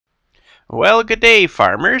Well, good day,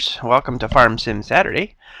 farmers. Welcome to Farm Sim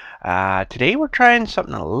Saturday. Today we're trying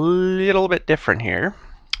something a little bit different here.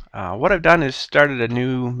 What I've done is started a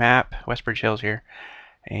new map, Westbridge Hills here,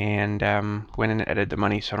 and went in and edited the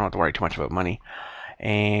money, so I don't have to worry too much about money.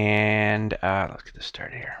 And let's get this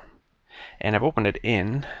started here. And I've opened it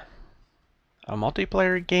in a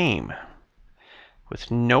multiplayer game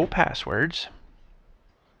with no passwords.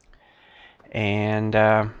 And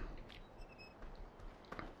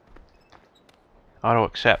auto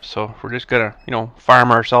accept. So we're just gonna,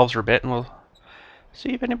 farm ourselves for a bit, and we'll see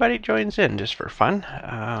if anybody joins in just for fun.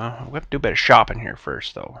 We have to do a bit of shopping here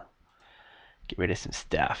first, though. Get rid of some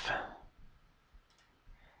stuff.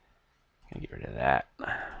 Gonna get rid of that.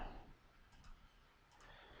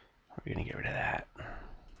 We're gonna get rid of that.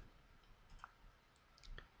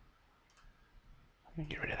 We're gonna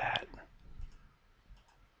get rid of that.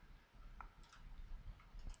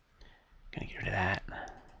 Gonna get rid of that.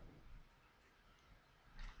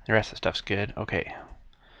 The rest of the stuff's good. Okay.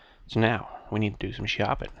 So now we need to do some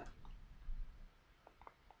shopping.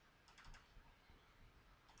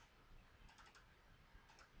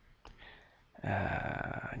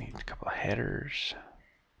 I need a couple of headers.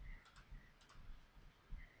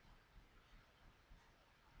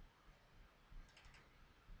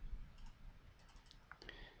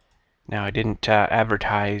 Now I didn't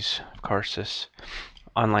advertise, of course, this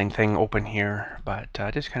online thing open here, but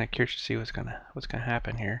just kind of curious to see what's gonna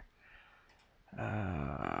happen here. Need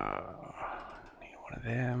one of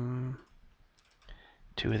them,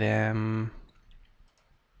 two of them.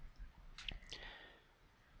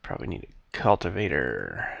 Probably need a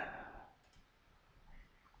cultivator.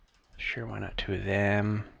 Sure, why not two of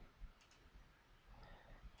them?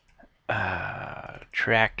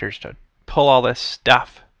 Tractors to pull all this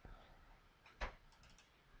stuff.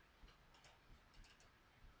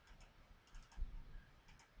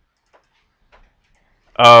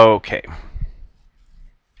 Okay.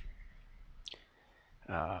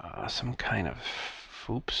 Some kind of,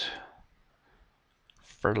 oops,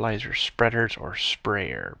 fertilizer spreaders or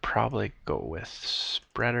sprayer. Probably go with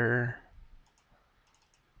spreader.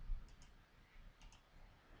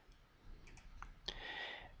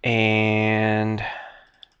 And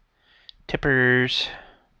tippers.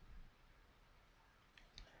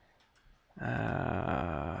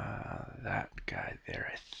 That guy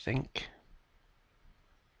there, I think.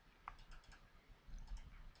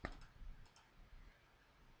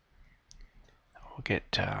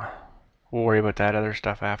 We'll worry about that other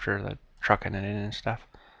stuff after, the trucking it in and stuff.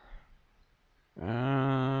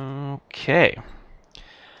 Okay.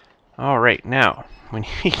 All right, now we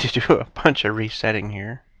need to do a bunch of resetting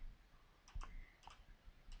here.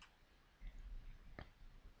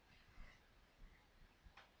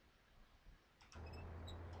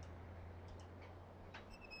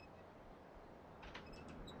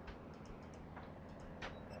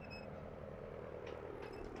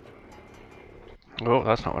 Oh,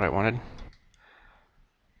 that's not what I wanted.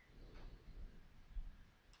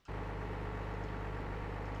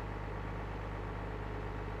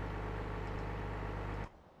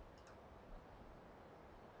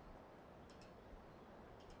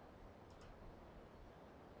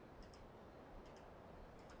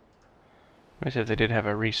 Let me see if they did have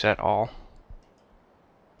a reset all.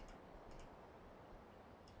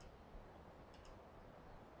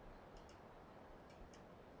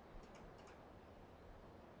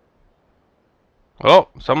 Oh,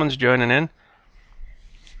 someone's joining in.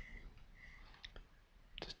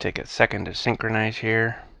 Just take a second to synchronize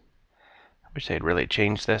here. I wish they'd really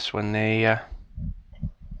changed this when they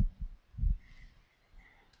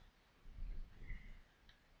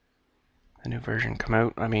the new version come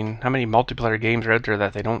out. I mean, how many multiplayer games are out there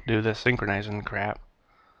that they don't do this synchronizing crap?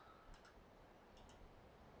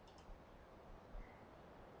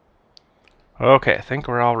 Okay, I think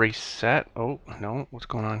we're all reset. Oh, no, what's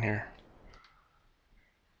going on here?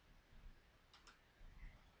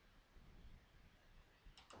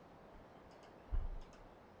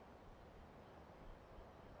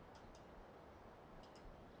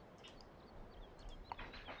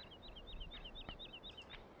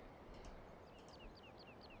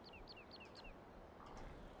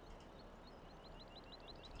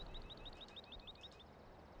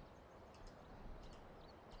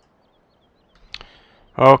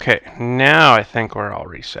 Okay, now I think we're all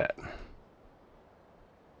reset.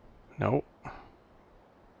 Nope.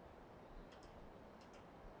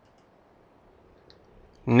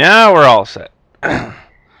 Now we're all set.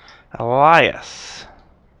 Elias.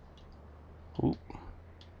 Oop.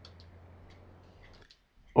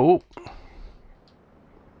 Oh.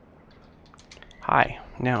 Hi.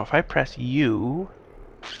 Now if I press U,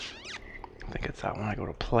 thought when I go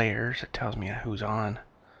to players, it tells me who's on.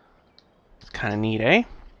 It's kind of neat, eh?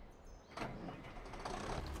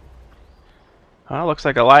 Well, looks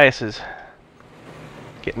like Elias is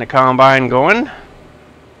getting the combine going. The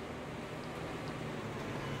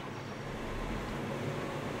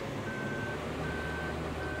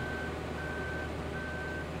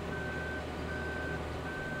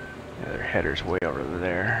other header's way over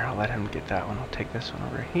there. I'll let him get that one. I'll take this one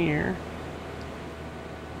over here.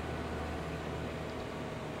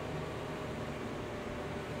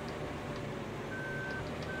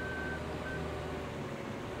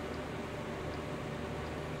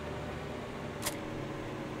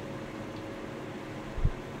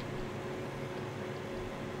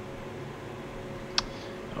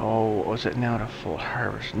 Oh, what was it now to fold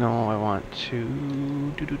harvest? No, I want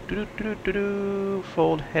to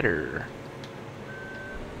fold header.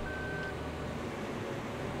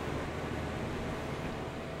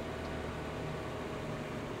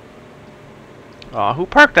 Oh, who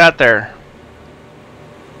parked that there?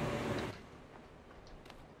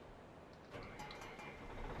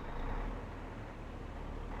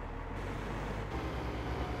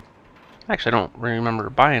 Actually, I don't remember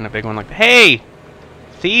buying a big one like that. Hey!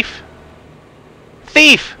 Thief!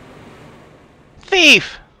 Thief!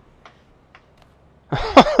 Thief!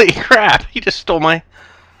 Holy crap, he just stole my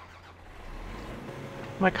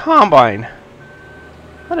combine.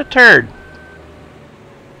 What a turd.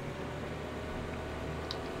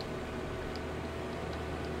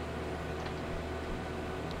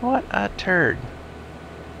 What a turd.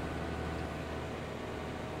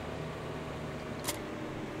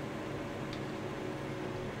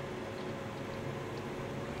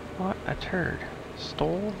 What a turd.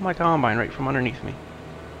 Stole my combine right from underneath me.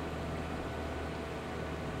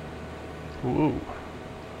 Ooh.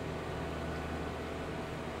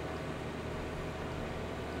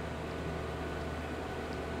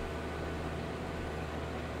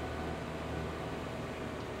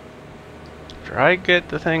 After I get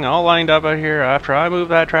the thing all lined up out here, after I move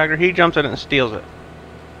that tractor, he jumps in it and steals it.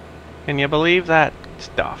 Can you believe that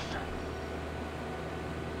stuff?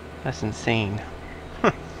 That's insane.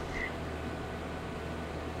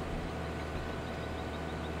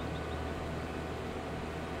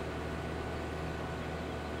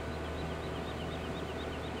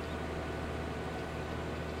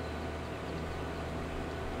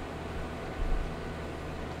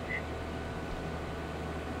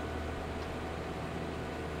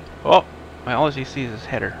 Oh, all he sees is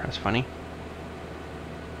header. That's funny.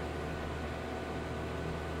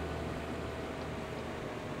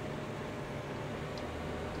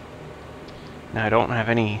 Now I don't have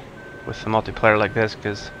any with the multiplayer like this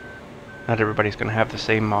because not everybody's going to have the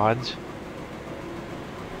same mods.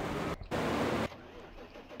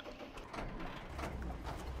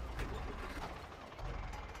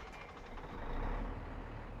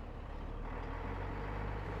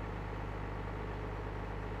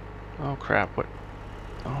 Oh crap, what?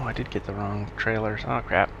 Oh, I did get the wrong trailers. Oh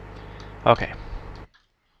crap. Okay.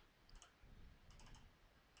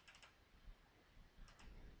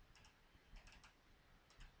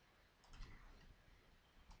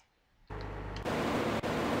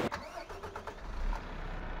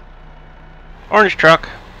 Orange truck.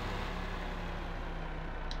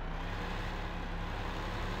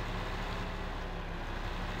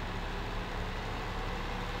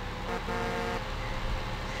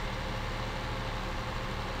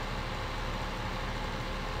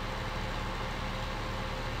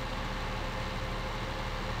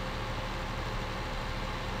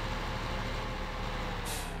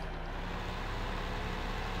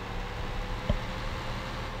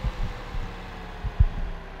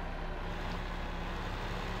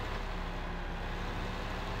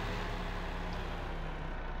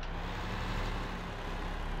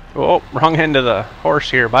 Oh, wrong end of the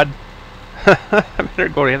horse here, bud. I better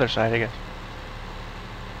go to the other side, I guess.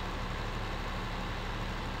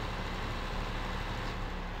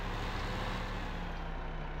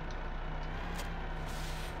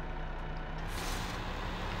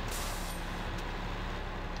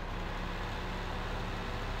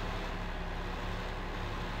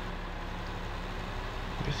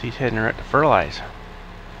 I guess he's heading right to fertilize.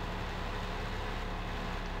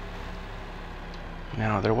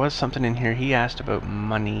 Now, there was something in here. He asked about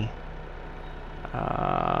money.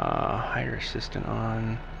 Hire assistant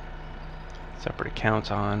on. Separate accounts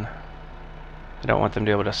on. I don't want them to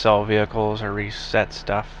be able to sell vehicles or reset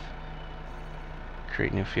stuff.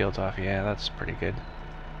 Create new fields off. Yeah, that's pretty good.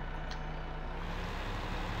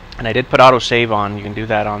 And I did put autosave on. You can do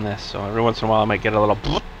that on this. So every once in a while I might get a little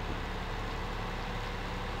bloop.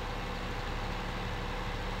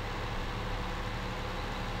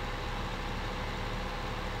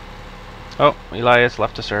 Oh, Elias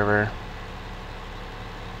left the server.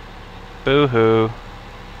 Boo-hoo.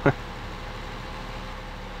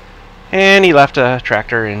 And he left a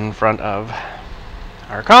tractor in front of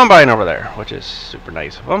our combine over there, which is super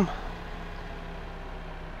nice of him.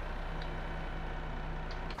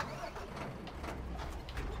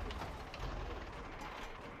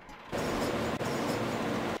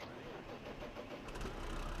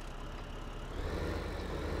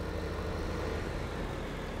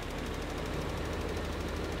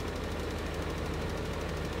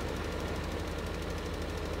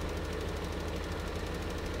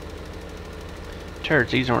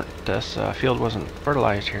 This field wasn't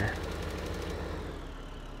fertilized here.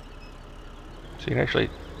 So you can actually,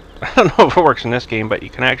 I don't know if it works in this game, but you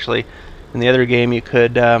can actually, in the other game you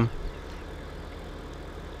could, even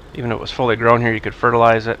if it was fully grown here, you could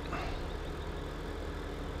fertilize it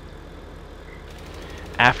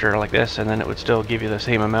after like this, and then it would still give you the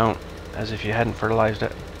same amount as if you hadn't fertilized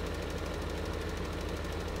it.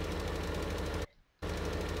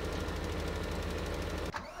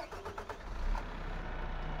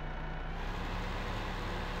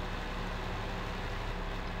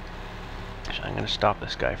 So I'm going to stop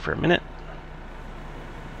this guy for a minute.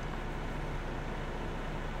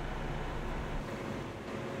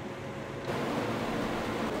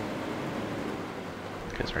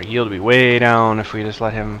 Because our yield would be way down if we just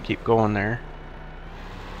let him keep going there.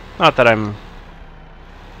 Not that I'm,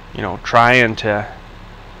 you know, trying to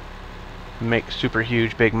make super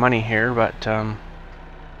huge big money here, but I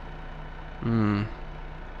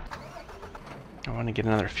want to get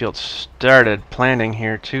another field started planting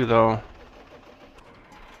here too, though.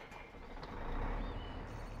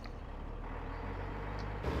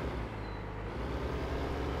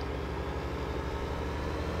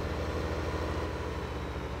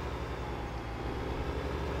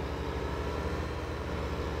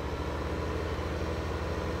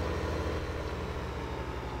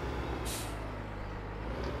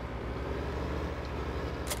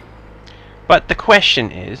 But the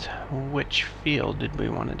question is, which field did we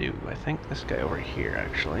want to do? I think this guy over here,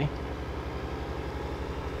 actually.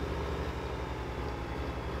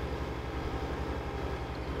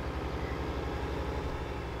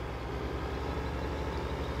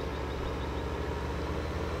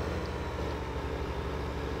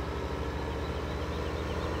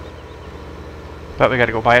 But we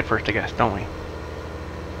gotta go buy it first, I guess, don't we?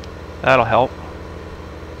 That'll help.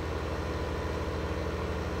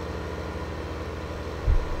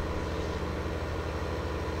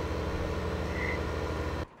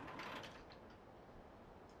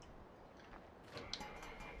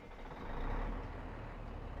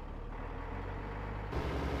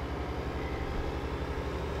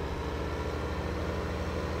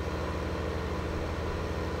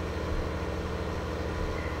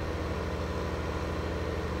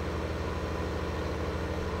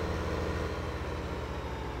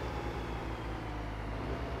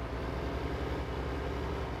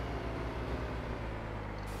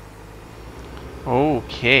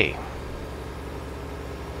 Okay.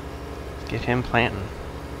 Let's get him planting.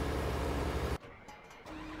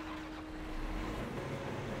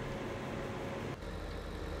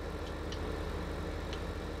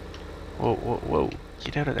 Whoa, whoa, whoa.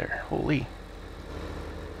 Get out of there. Holy.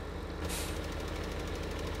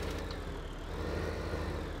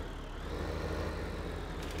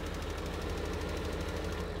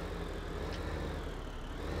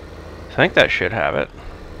 I think that should have it.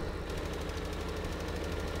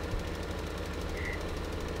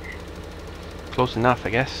 Close enough, I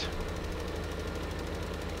guess.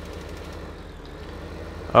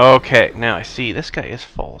 Okay, now I see this guy is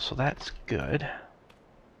full, so that's good.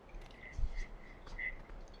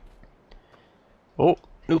 Oh,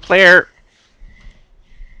 new player!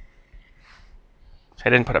 I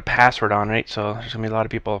didn't put a password on, right? So there's gonna be a lot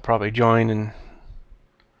of people probably join, and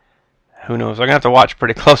who knows? I'm gonna have to watch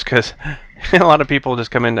pretty close because a lot of people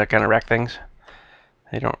just come in to kind of wreck things.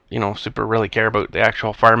 They don't, you know, super really care about the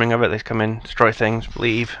actual farming of it. They just come in, destroy things,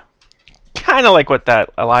 leave. Kind of like what that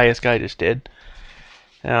Elias guy just did.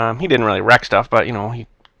 He didn't really wreck stuff, but, you know, he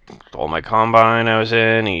stole my combine I was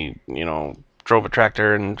in. He, you know, drove a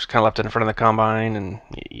tractor and just kind of left it in front of the combine, and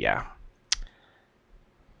yeah.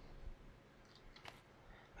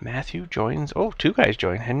 Matthew joins. Oh, two guys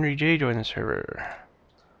joined. Henry J joined the server.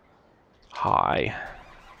 Hi.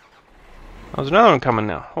 Oh, there's another one coming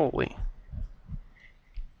now. Holy.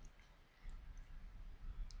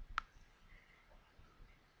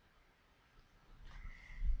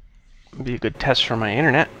 Be a good test for my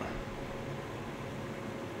internet.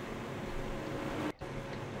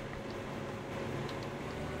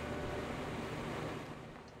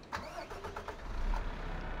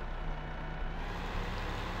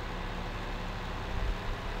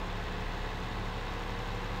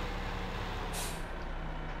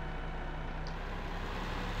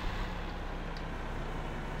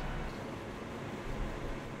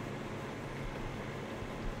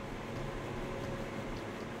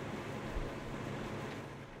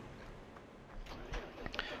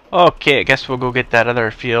 Okay, I guess we'll go get that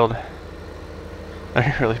other field. Are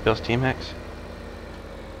you really BILLSTMAXX?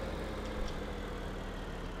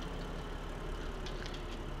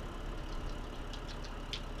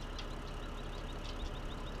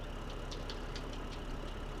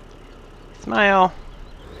 Smile.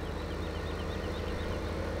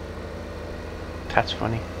 That's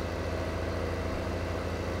funny.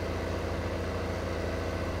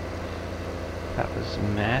 That was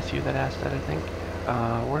Matthew that asked that, I think.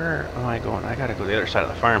 Where am I going? I gotta go to the other side of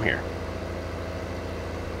the farm here.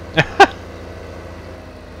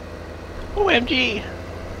 OMG!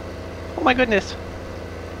 Oh my goodness!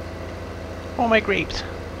 Oh my grapes!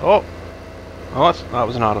 Oh! Oh, that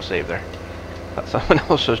was an autosave there. Thought someone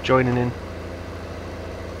else was joining in.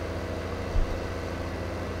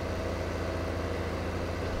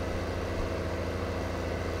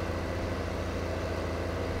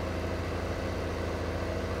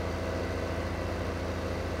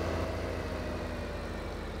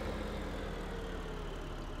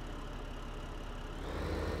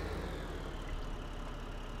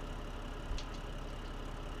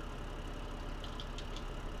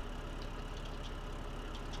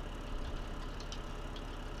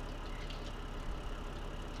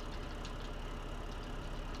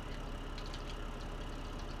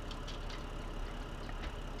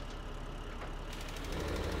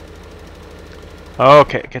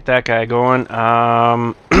 Okay, get that guy going.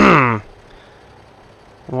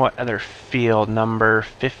 What other field? Number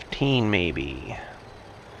 15, maybe.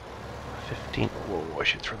 15. Whoa, I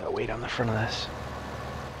should throw that weight on the front of this.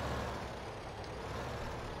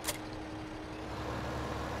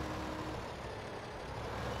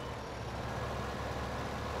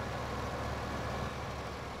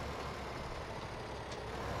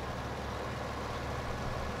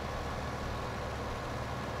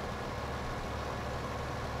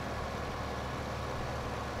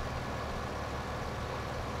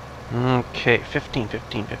 Okay, 15,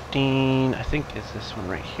 15, 15. I think it's this one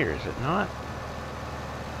right here, is it not?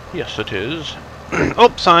 Yes, it is.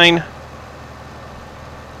 Oh, sign!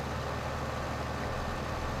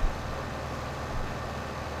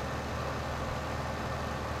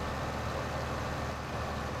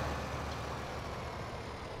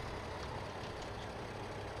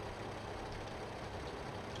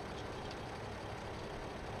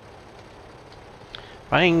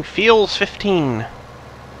 Buying Fields 15.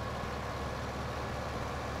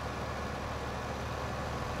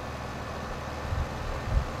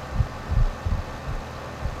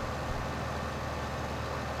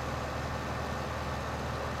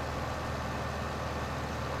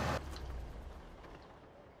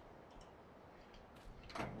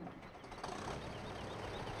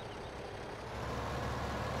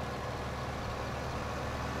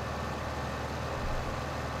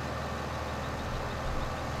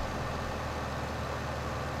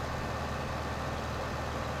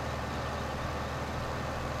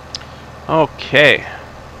 Okay.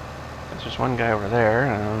 There's just one guy over there.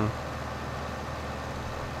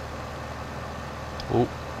 Oop.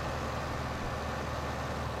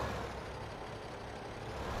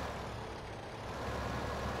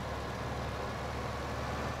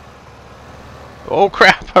 Oh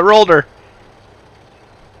crap, I rolled her.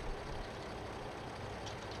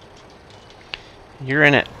 You're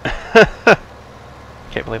in it.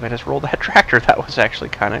 Can't believe I just rolled that tractor. That was actually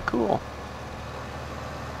kind of cool.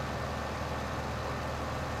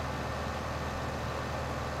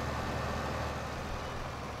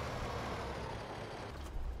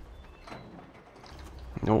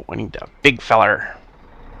 No, I need a big feller.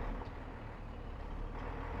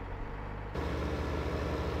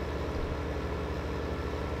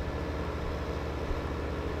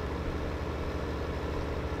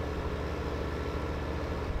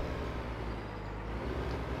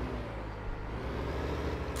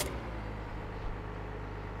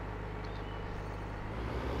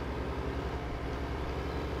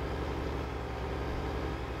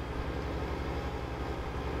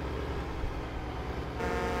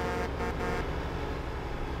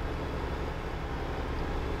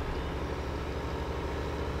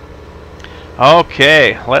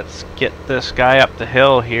 Okay, let's get this guy up the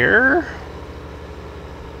hill here.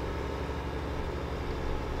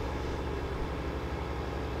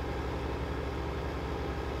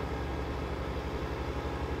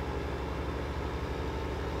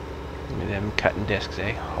 Look at them cutting discs,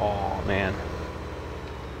 eh? Oh, man.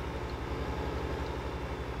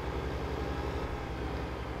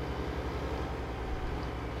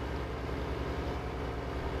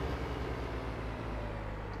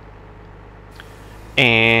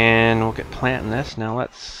 And we'll get planting this. Now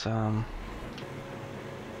let's,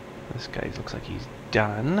 this guy looks like he's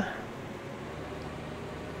done.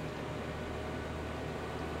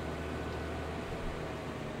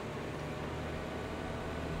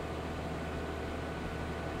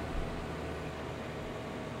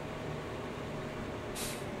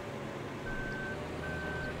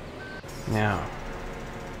 Now,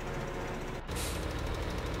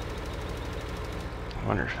 I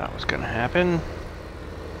wonder if that was going to happen.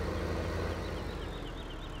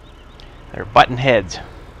 They're button heads.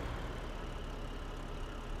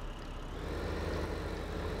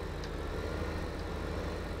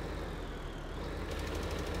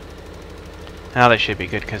 Now they should be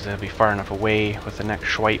good because they'll be far enough away with the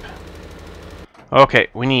next swipe. Okay,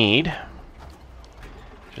 we need, if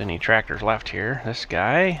there's any tractors left here, this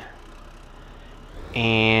guy.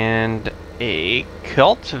 And a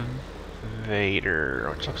cultivator,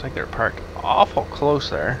 which looks like they're parked awful close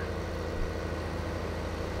there.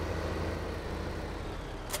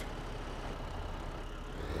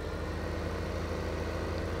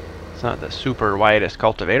 It's not the super widest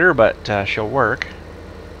cultivator, but she'll work.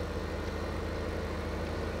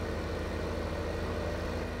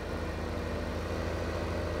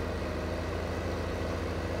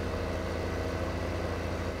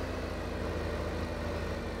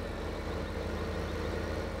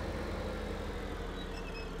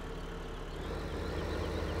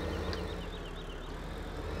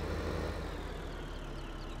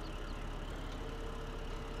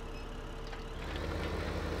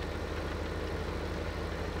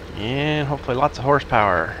 And hopefully lots of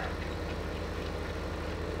horsepower.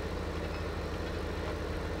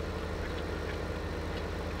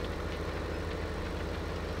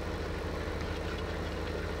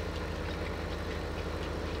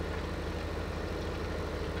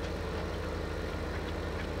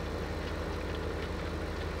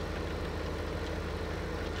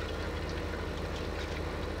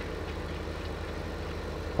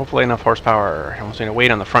 Hopefully enough horsepower. I almost need to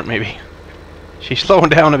wait on the front maybe. She's slowing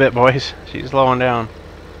down a bit, boys. She's slowing down.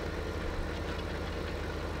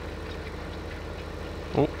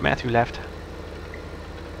 Oh, Matthew left.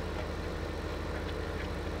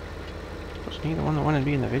 Wasn't he the one that wanted to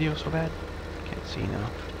be in the video so bad? Can't see now.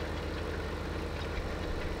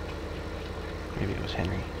 Maybe it was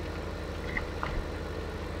Henry.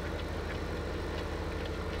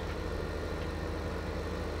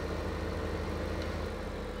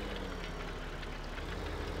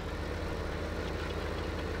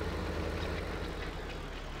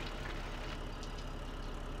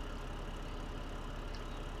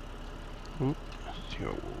 Oop,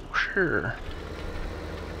 sure.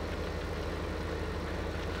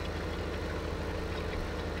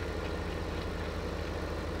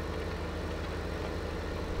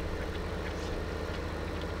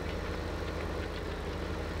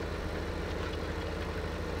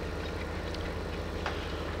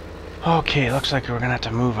 Okay, looks like we're gonna have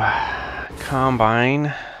to move a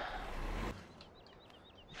combine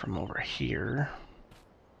from over here.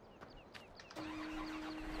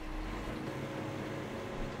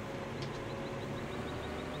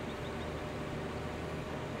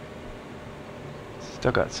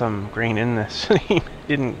 Still got some grain in this.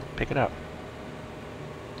 Didn't pick it up.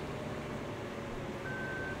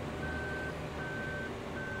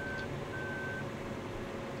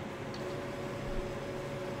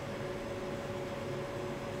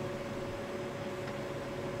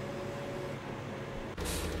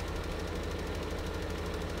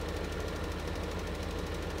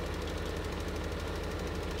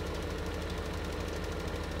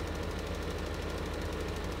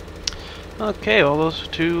 Okay, well those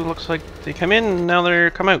two looks like they come in and now they're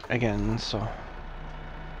come out again, so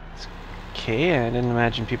it's okay. I didn't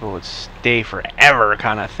imagine people would stay forever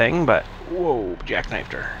kind of thing, but whoa,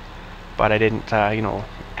 jackknifed her. But I didn't, you know,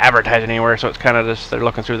 advertise anywhere, so it's kind of just they're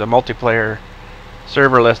looking through the multiplayer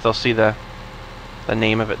server list. They'll see the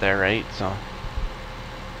name of it there, right? So.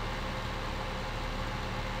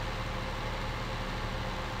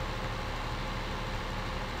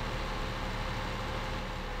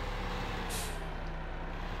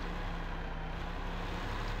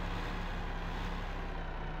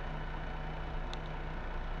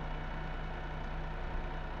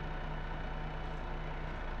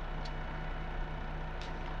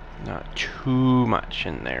 Not too much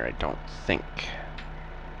in there, I don't think.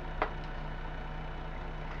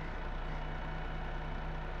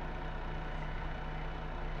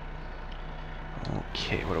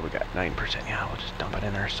 Okay, what do we got? 9%. Yeah, we'll just dump it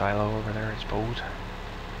in our silo over there, I suppose.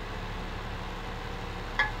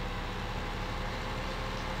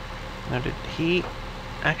 Now, did he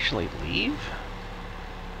actually leave?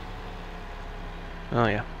 Oh,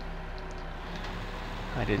 yeah.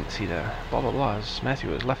 I didn't see the blah blah blahs.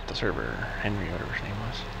 Matthew has left the server. Henry, whatever his name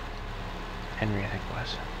was. Henry, I think it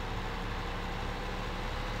was.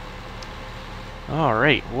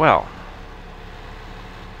 Alright, well.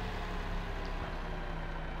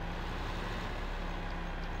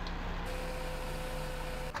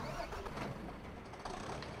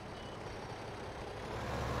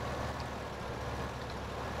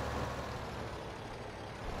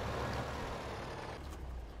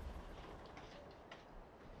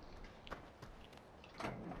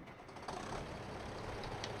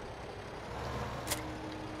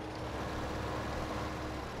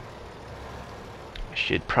 I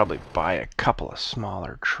should probably buy a couple of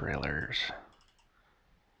smaller trailers.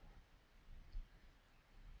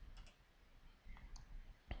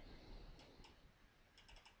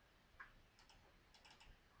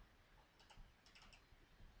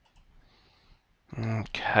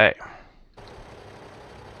 Okay.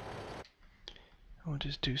 We'll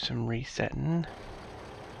just do some resetting.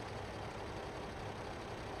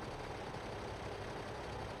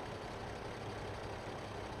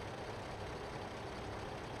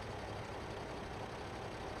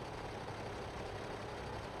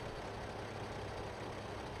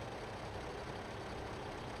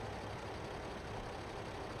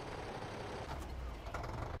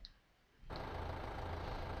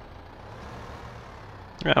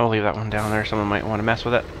 I'll leave that one down there. Someone might want to mess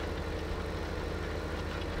with it.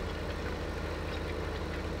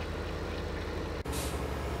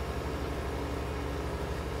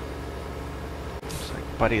 Looks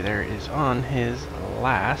like Buddy there is on his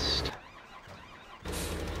last.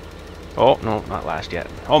 Oh, no, not last yet.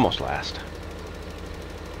 Almost last.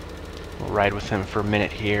 We'll ride with him for a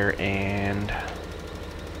minute here and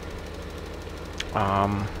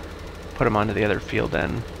put him onto the other field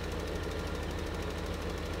then.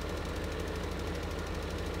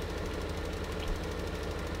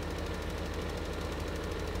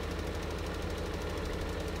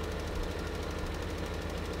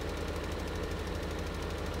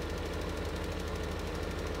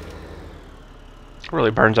 Really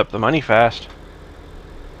burns up the money fast.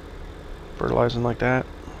 Fertilizing like that.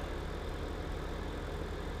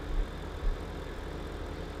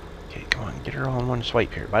 Okay, come on, get her all in one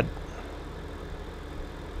swipe here, bud.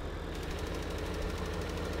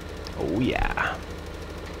 Oh yeah.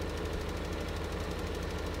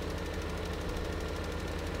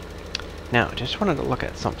 Now, just wanted to look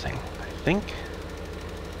at something. I think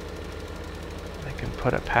I can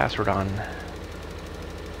put a password on.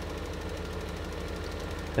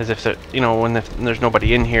 As if, you know, when there's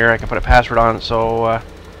nobody in here, I can put a password on it, so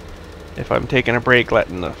if I'm taking a break,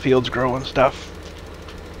 letting the fields grow and stuff.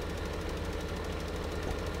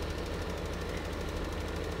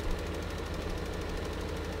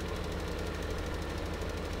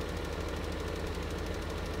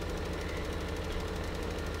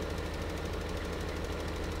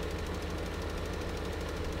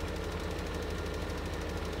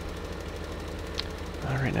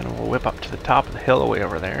 Alright, then we'll whip up to the top of the hill away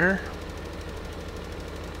over there.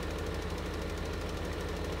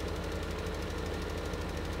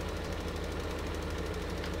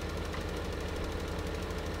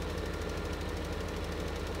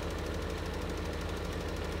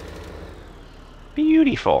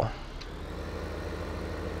 Beautiful.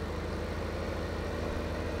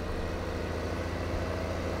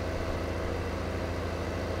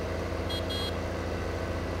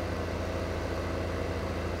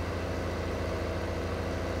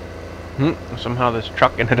 Somehow this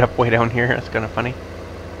truck ended up way down here. That's kind of funny.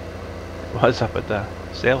 It was up at the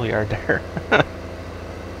sale yard there.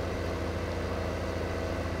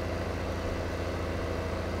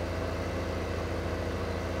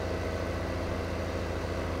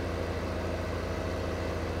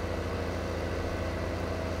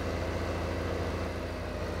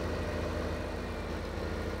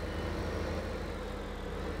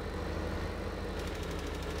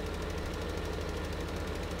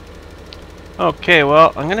 Okay,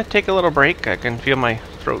 well, I'm going to take a little break. I can feel my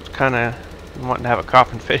throat's kind of wanting to have a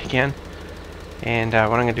coughing fit again. And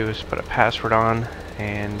what I'm going to do is put a password on,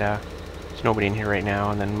 and there's nobody in here right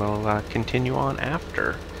now, and then we'll continue on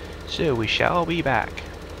after. So we shall be back.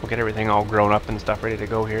 We'll get everything all grown up and stuff ready to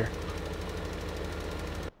go here.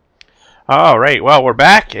 Alright, well, we're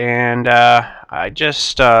back, and I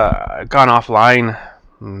just gone offline,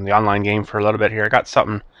 the online game for a little bit here. I got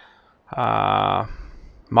something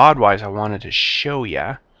mod-wise I wanted to show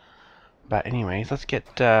ya. But anyways, let's get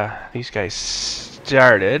these guys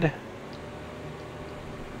started.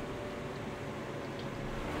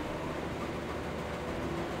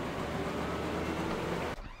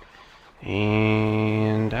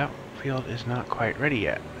 And out field is not quite ready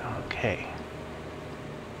yet. Okay.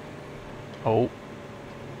 Oh.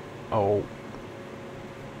 Oh.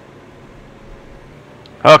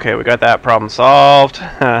 Okay, we got that problem solved.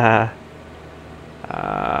 I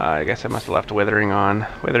guess I must have left withering on.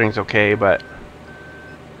 Withering's okay, but...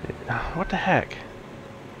 what the heck?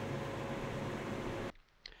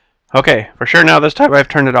 Okay, for sure now this time I've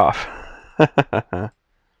turned it off.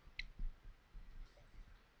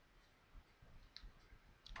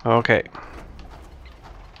 Okay.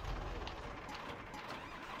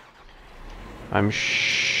 I'm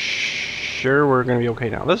sure we're going to be okay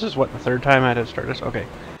now. This is what, the third time I had to start this? Okay.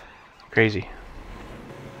 Crazy.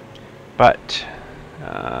 But,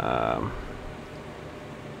 I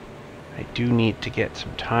do need to get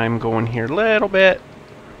some time going here a little bit.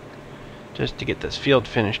 Just to get this field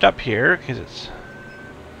finished up here, because it's,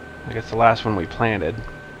 I guess, the last one we planted.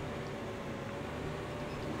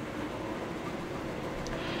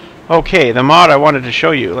 Okay, the mod I wanted to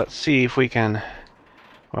show you. Let's see if we can...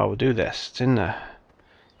 well, we'll do this. It's in the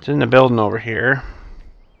building over here.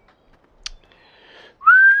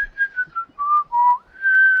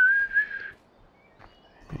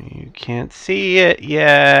 You can't see it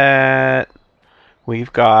yet.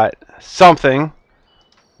 We've got something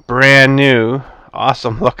brand new,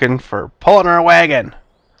 awesome looking for pulling our wagon.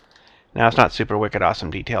 Now it's not super wicked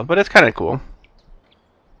awesome detailed, but it's kind of cool.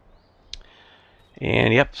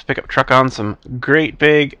 And yep, let's pick up truck on some great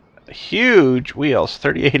big, huge wheels,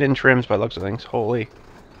 38-inch rims by the looks of things. Holy.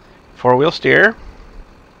 4-wheel steer.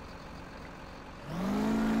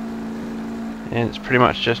 And it's pretty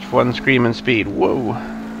much just one screaming speed. Whoa.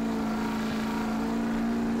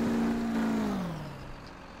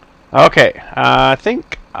 Okay, I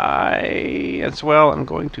think as well, I'm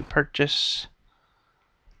going to purchase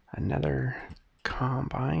another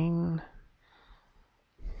combine.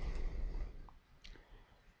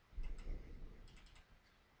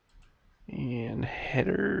 And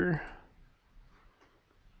header.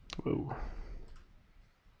 Whoa.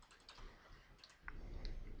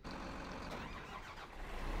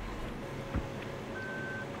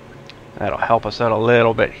 That'll help us out a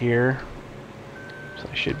little bit here. So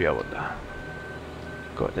I should be able to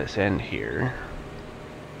go at this end here.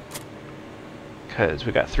 Because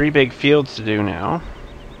we got 3 big fields to do now.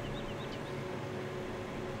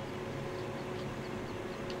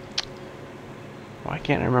 Why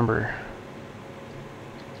can't I remember?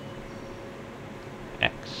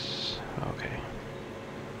 X. Okay.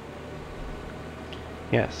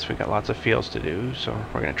 Yes, we got lots of fields to do, so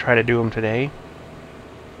we're going to try to do them today.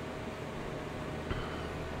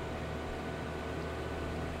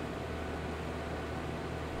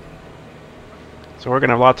 So we're going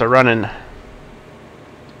to have lots of running to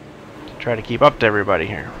try to keep up to everybody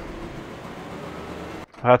here.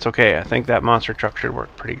 Well, that's okay. I think that monster truck should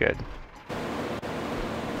work pretty good.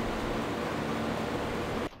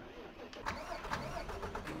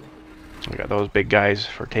 We got those big guys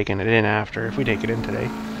for taking it in after, if we take it in today.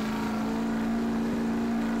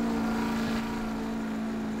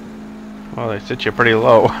 Well, they sit you pretty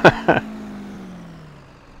low.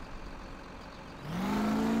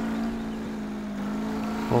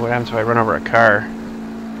 Well, what happens if I run over a car?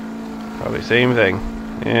 Probably same thing.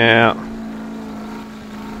 Yeah.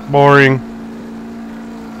 Boring.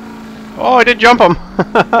 Oh, I did jump him!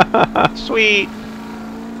 Sweet!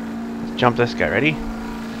 Let's jump this guy. Ready?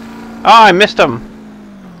 Oh, I missed him!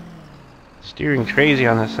 Steering crazy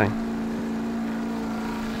on this thing.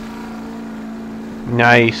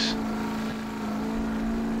 Nice.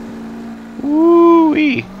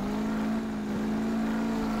 Woo-wee!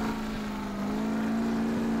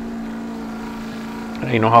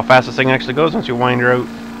 You know how fast this thing actually goes once you wind her out.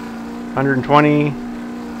 120,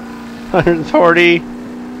 140,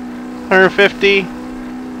 150.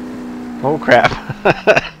 Oh crap.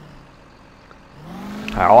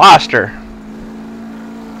 I lost her.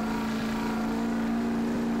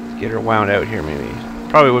 Let's get her wound out here maybe.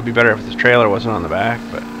 Probably would be better if this trailer wasn't on the back,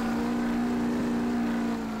 but...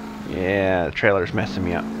 yeah, the trailer's messing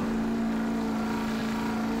me up.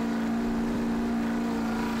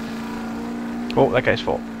 Oh, that guy's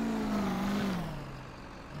full.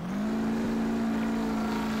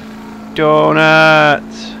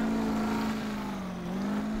 Donuts!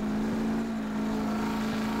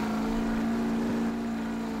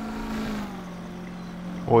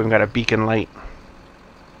 Oh, we've got a beacon light.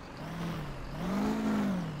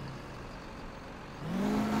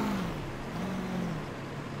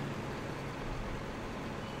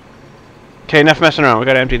 Okay, enough messing around. We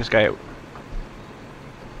gotta empty this guy out.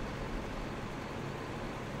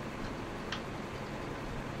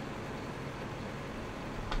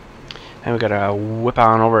 And we gotta whip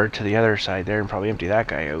on over to the other side there and probably empty that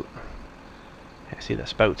guy out. I see the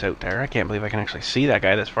spouts out there. I can't believe I can actually see that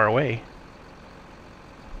guy this far away.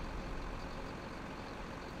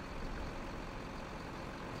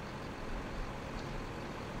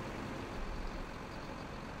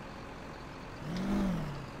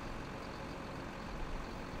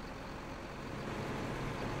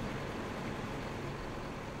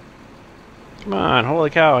 Come on,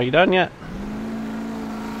 holy cow, are you done yet?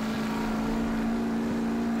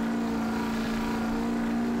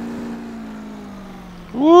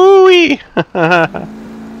 Woo-wee!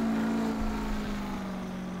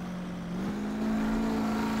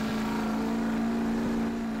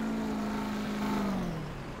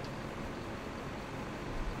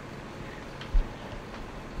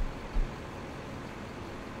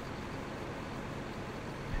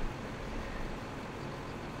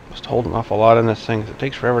 Must hold an awful lot in this thing, 'cause it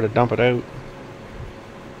takes forever to dump it out.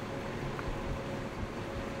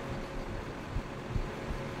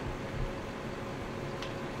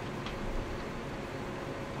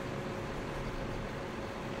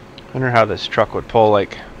 I wonder how this truck would pull,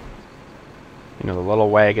 like, you know, the little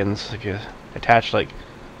wagons, if you attach like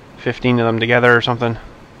 15 of them together or something.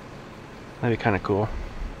 That'd be kind of cool.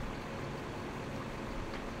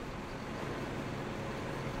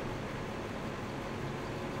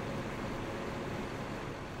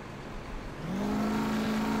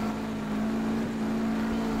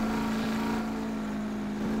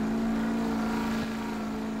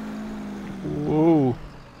 Whoa.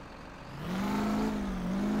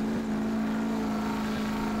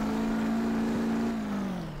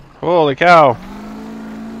 Holy cow.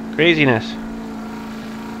 Craziness.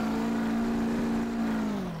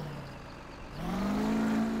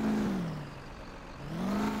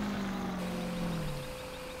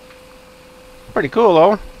 Pretty cool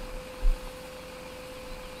though.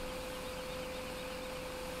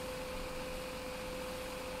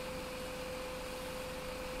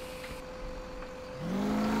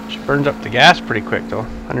 She burns up the gas pretty quick though.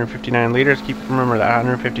 159 liters. Keep remember that.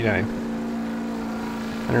 159.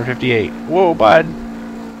 158. Whoa, bud.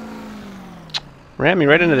 Ran me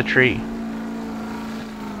right into the tree.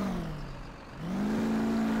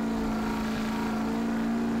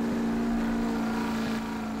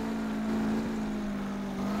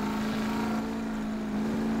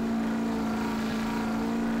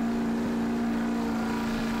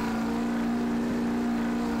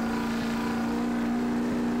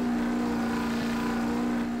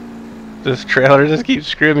 This trailer just keeps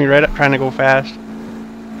screwing me right up trying to go fast.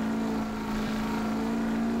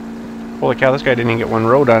 Holy cow, this guy didn't even get one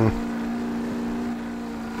row done.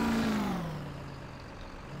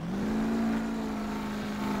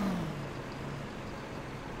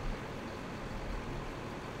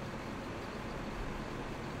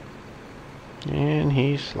 And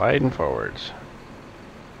he's sliding forwards.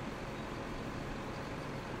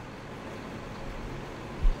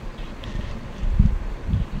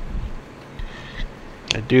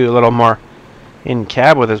 I do a little more in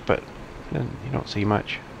cab with this, but you don't see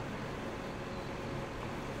much.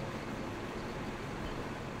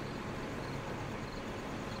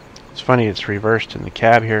 It's funny, it's reversed in the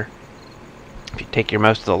cab here. If you take your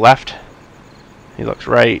mouse to the left, he looks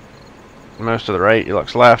right. Mouse to the right, he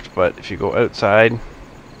looks left. But if you go outside,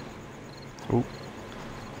 ooh,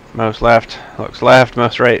 mouse left, looks left.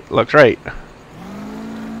 Mouse right, looks right.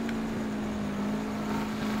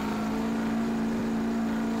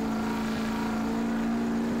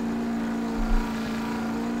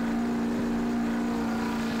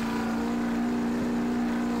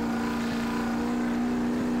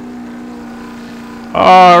 Oh,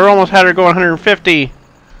 I almost had her going 150.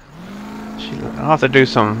 I'll have to do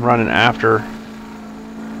some running after.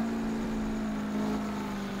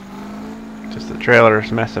 Just the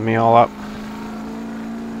trailer's messing me all up.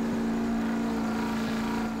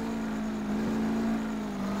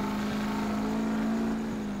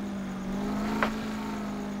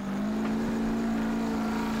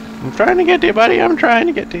 I'm trying to get to you, buddy. I'm trying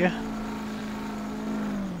to get to you.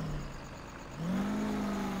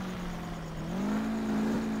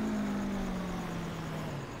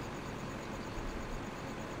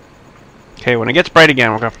 Okay, when it gets bright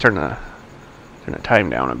again, we're gonna have to turn the time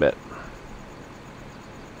down a bit.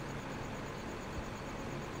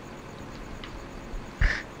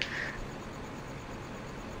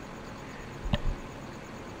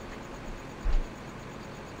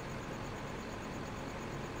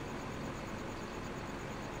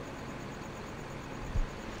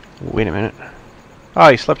 Wait a minute. Oh,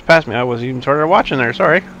 he slipped past me. I wasn't even sort of watching there.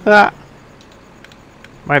 Sorry. Ah,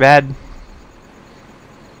 my bad.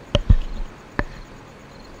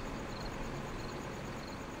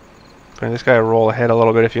 And this guy will roll ahead a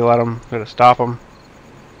little bit if you let him. Gotta stop him.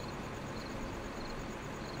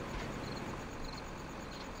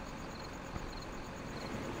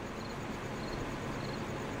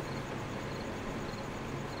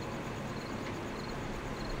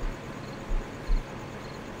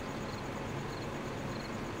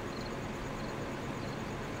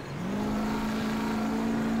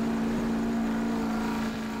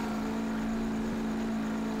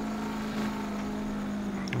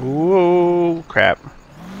 Whoa, crap.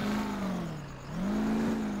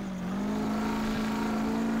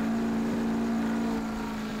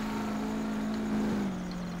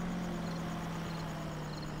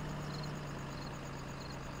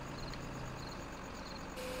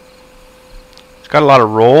 It's got a lot of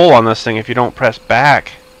roll on this thing if you don't press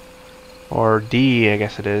back. Or D, I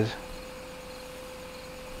guess it is.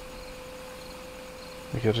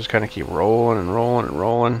 You'll just kind of keep rolling and rolling and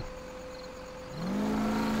rolling.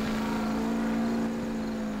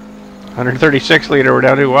 136 liter we're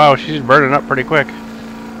down to. Wow, she's burning up pretty quick.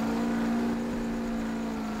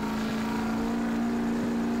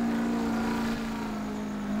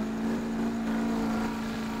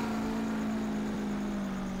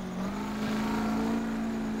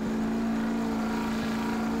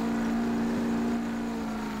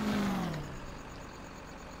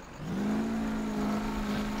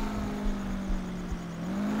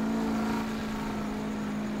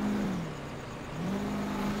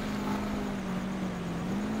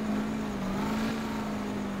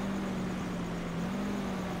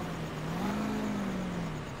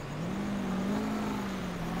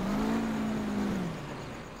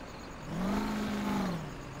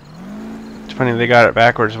 It's funny they got it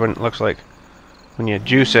backwards when it looks like when you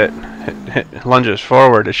juice it, it lunges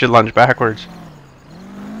forward. It should lunge backwards.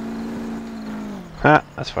 Ha,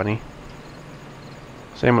 that's funny.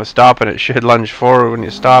 Same with stopping. It should lunge forward when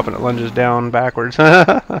you stop and it lunges down backwards.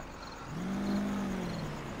 Actually,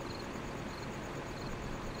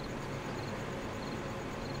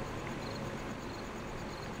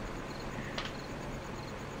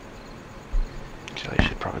 I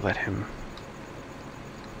should probably let him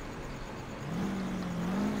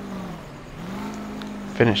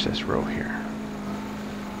finish this row here.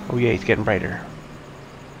 Oh yeah, he's getting brighter.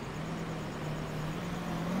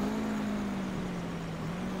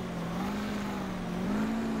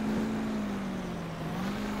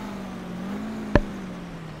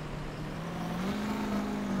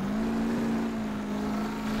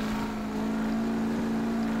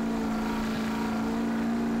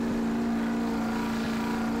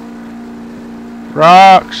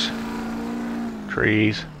 Rocks!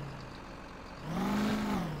 Trees.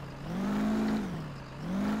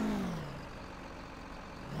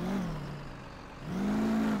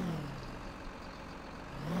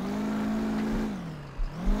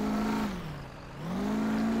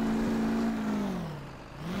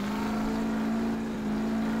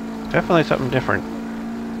 Definitely something different.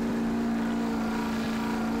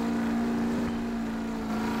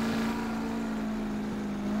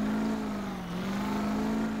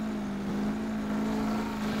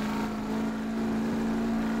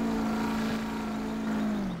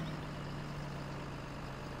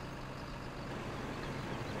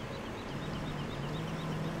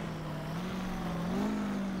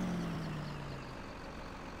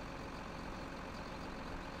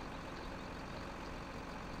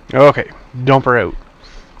 Okay, dump her out.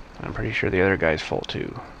 I'm pretty sure the other guy's full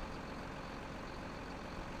too.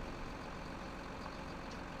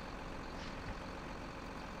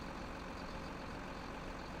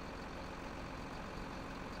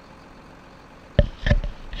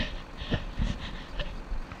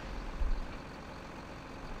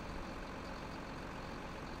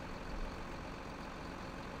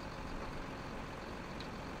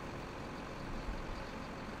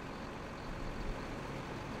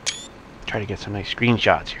 Try to get some nice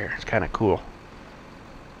screenshots here. It's kind of cool.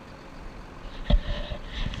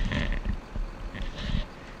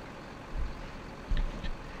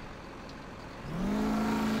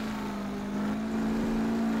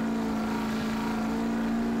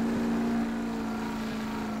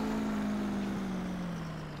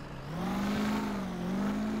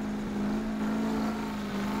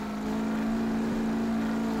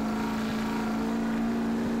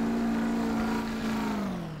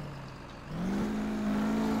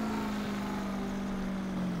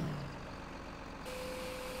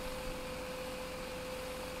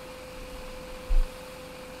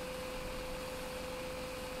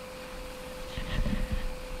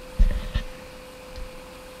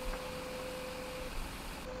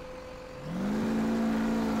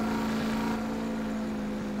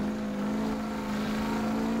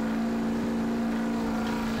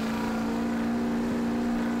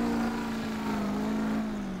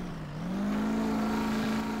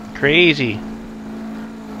 Crazy.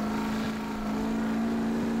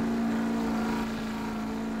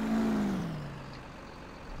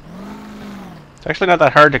 It's actually not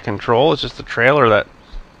that hard to control, it's just the trailer that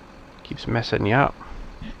keeps messing you up.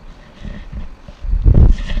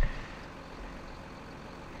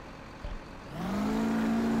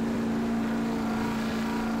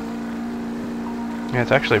 Yeah,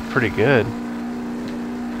 it's actually pretty good.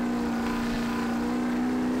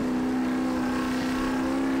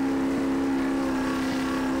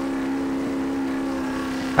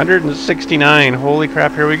 $169. Holy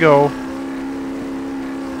crap, here we go.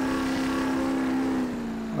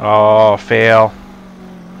 Oh, fail.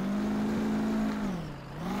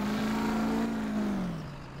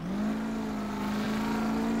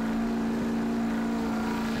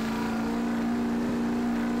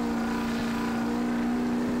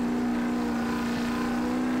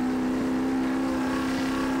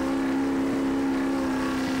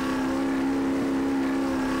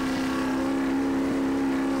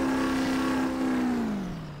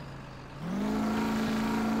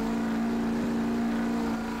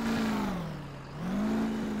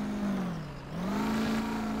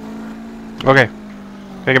 Okay,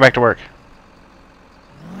 gotta get back to work.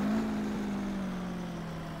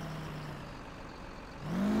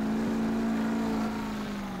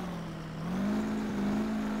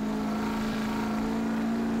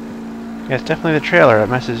 Yeah, it's definitely the trailer that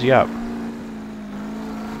messes you up.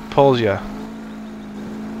 Pulls you.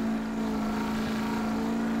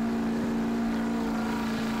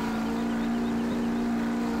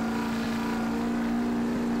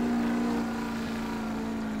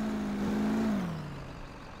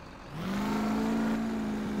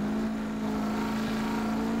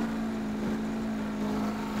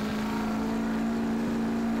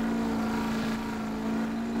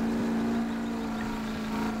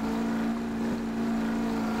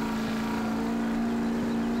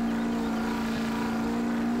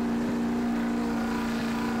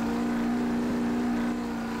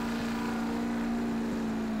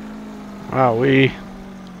 Wow,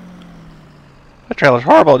 that trailer's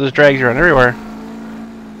horrible, it just drags you around everywhere.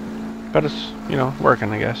 But it's, you know,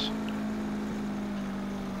 working, I guess.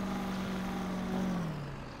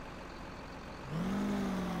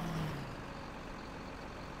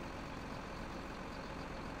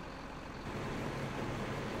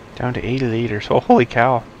 Down to 80 liters. Oh, holy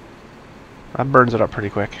cow. That burns it up pretty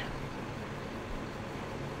quick.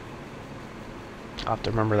 I'll have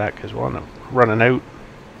to remember that because we'll end up running out.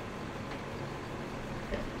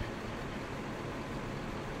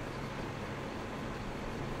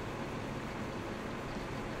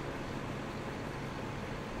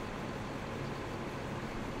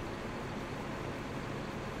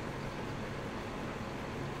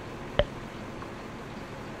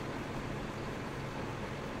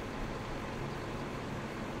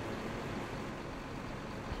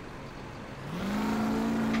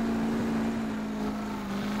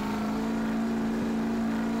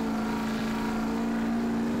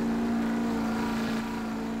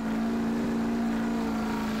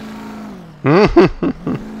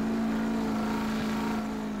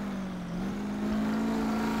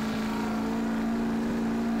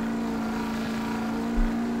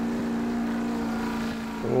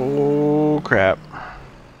 Oh crap.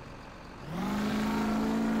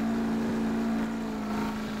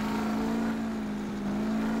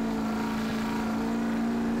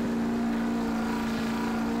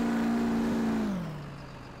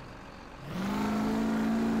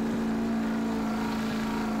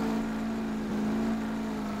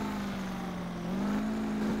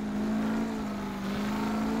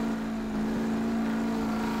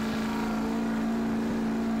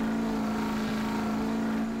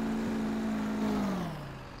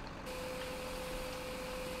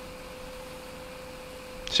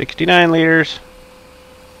 $69 liters.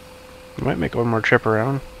 Might make one more trip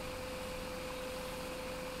around.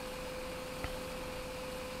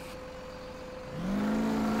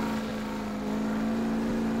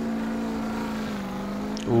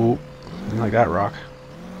 Ooh, didn't like that rock.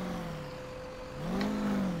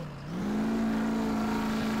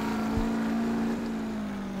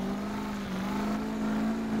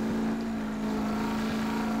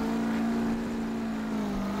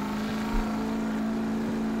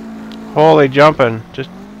 Holy jumping. Just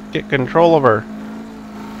get control of her.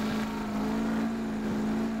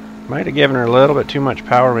 Might have given her a little bit too much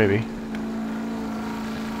power, maybe.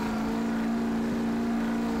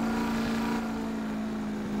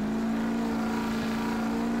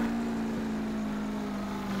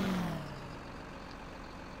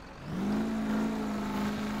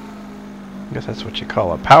 I guess that's what you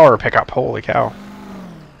call a power pickup. Holy cow.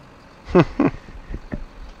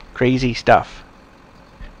 Crazy stuff.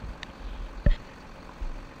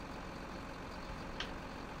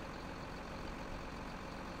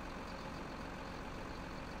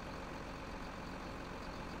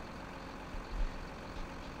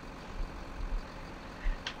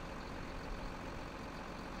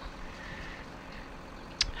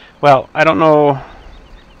 Well, I don't know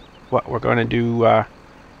what we're going to do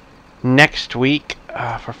next week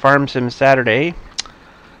for Farm Sim Saturday.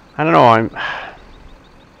 I don't know. I'm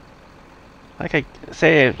like I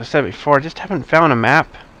said before. I just haven't found a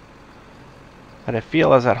map that I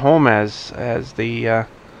feel is at home as the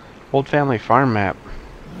old family farm map.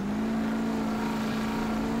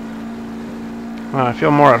 Well, I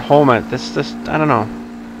feel more at home at this. I don't know.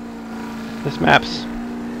 This map's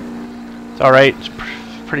it's all right. It's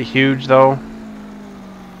pretty huge though.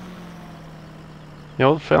 The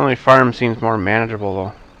old family farm seems more manageable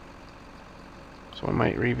though. So I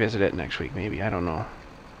might revisit it next week, maybe. I don't know.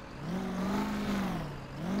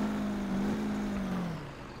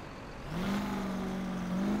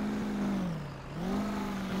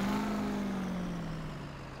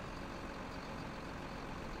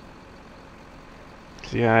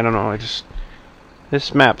 So yeah, I don't know.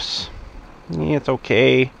 This map's it's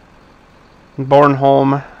okay.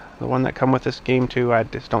 Bornholm, the one that come with this game too, I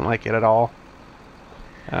just don't like it at all.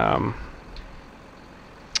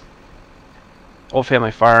 Old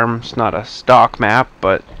Family Farm, it's not a stock map,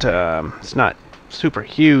 but it's not super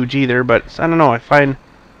huge either. But I don't know. I find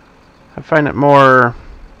it more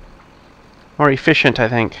efficient. I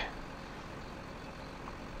think,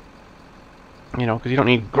 you know, because you don't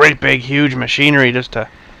need great big huge machinery just to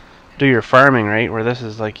do your farming, right? Where this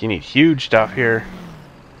is like you need huge stuff here.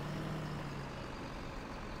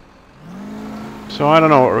 So I don't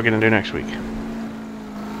know what we're gonna do next week. I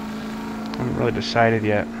haven't really decided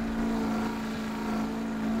yet.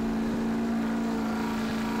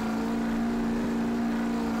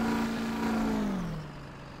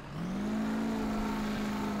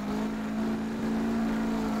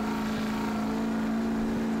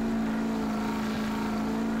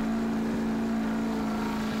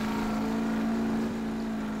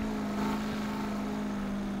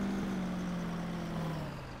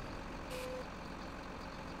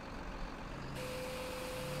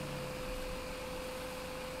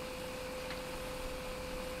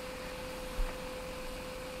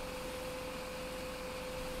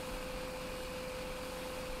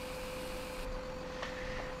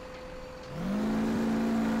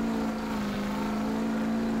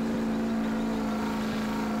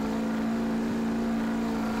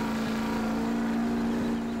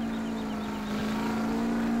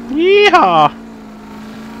 Yeehaw!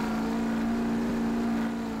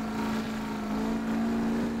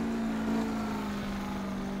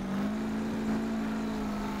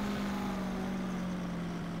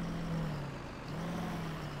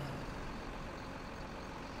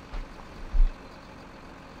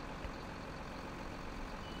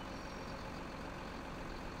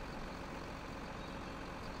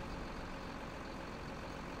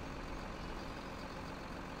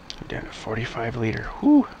 Down to 45 liter.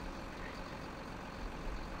 Whew.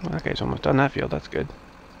 Well, that guy's almost done that field. That's good.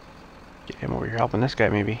 Get him over here helping this guy,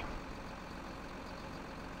 maybe.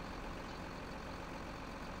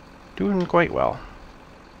 Doing quite well.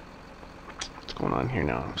 What's going on here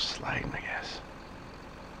now? I'm sliding, I guess.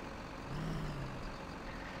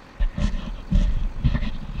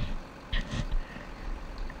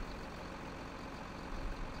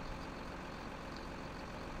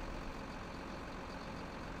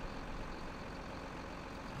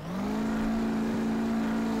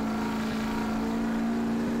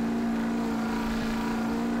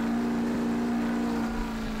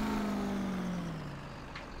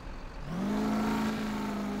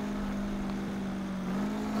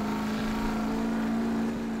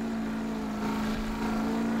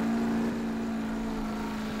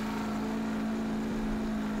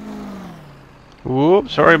 Whoop,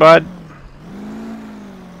 sorry, bud.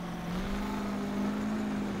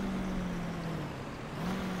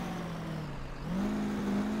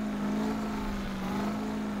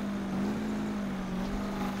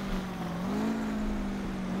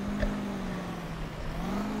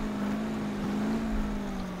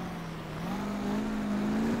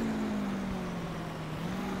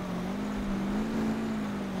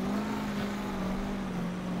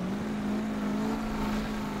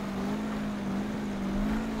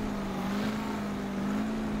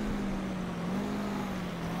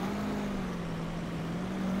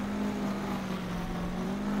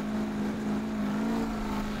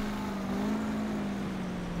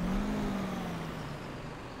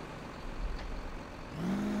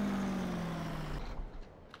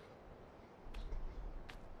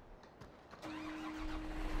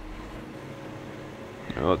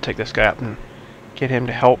 We'll take this guy up and get him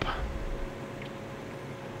to help.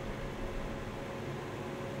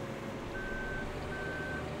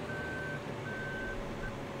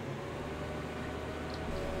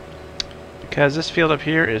 Because this field up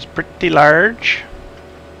here is pretty large.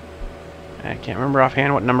 I can't remember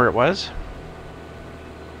offhand what number it was.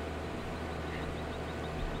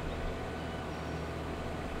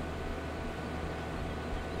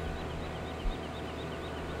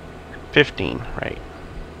 "15", right.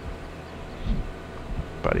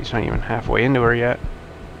 But he's not even halfway into her yet.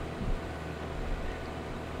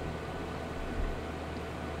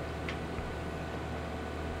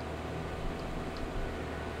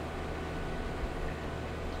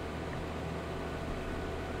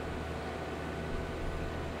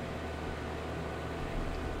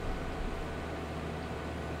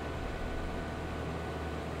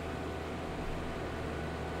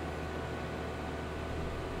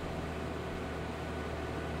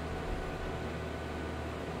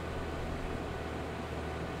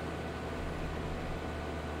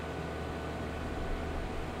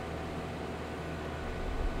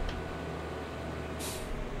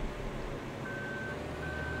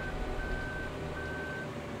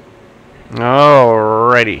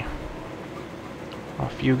 Alrighty.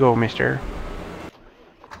 Off you go, mister.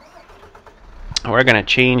 We're gonna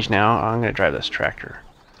change now. I'm gonna drive this tractor.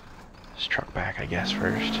 This truck back, I guess,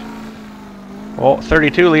 first. Oh,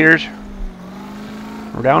 32 liters.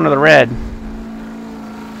 We're down to the red.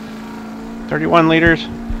 31 liters.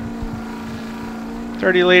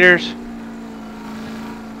 30 liters.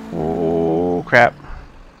 Oh, crap.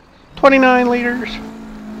 29 liters.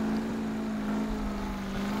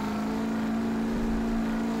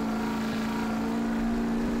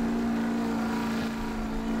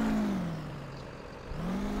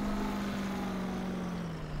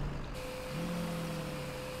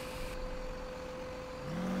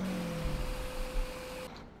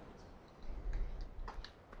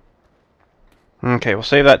 Okay, we'll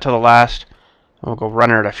save that till the last. We'll go run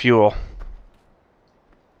her to fuel.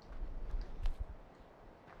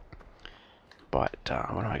 But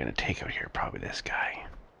what am I going to take out here? Probably this guy.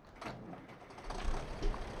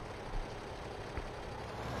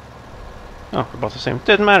 Oh, we're both the same.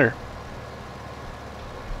 Doesn't matter.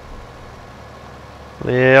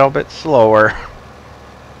 Little bit slower.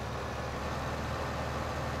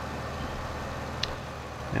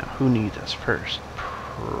 Now, who needs us first?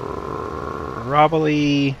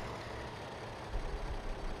 Probably.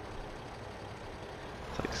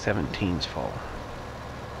 It's like 17's full.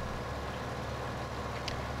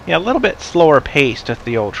 Yeah, a little bit slower paced with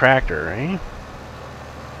the old tractor, right?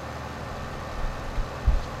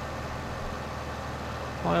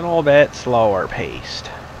 A little bit slower paced.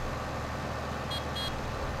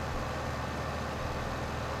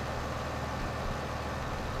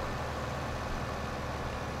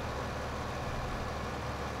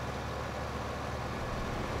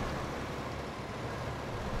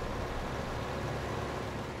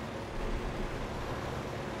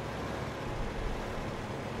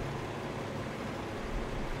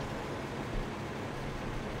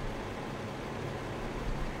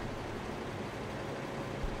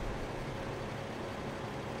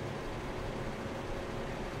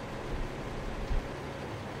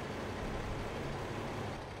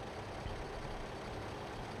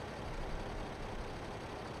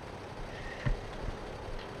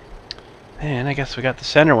 And I guess we got the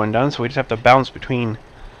center one done, so we just have to bounce between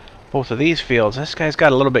both of these fields. This guy's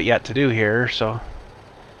got a little bit yet to do here, so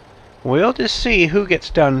we'll just see who gets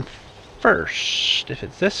done first. If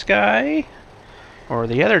it's this guy or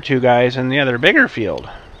the other two guys in the other bigger field.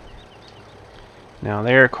 Now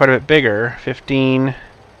they're quite a bit bigger, 15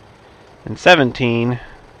 and 17.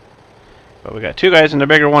 But we got two guys in the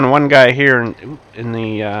bigger one guy here in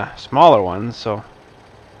the smaller one, so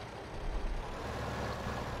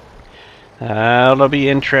that'll be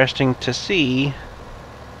interesting to see.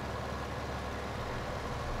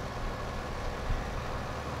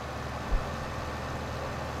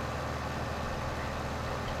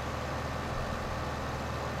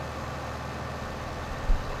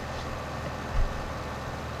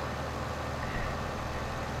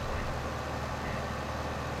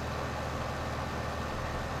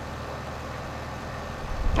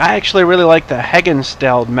 I actually really like the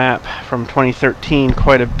Haggensteld map from 2013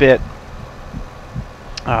 quite a bit.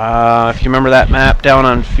 If you remember that map down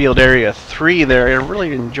on Field Area 3 there, I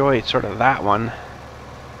really enjoyed sort of that one.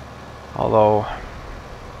 Although,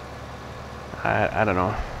 I don't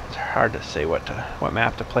know, it's hard to say what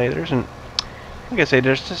map to play. There isn't, like I say,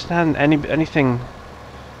 there's just not anything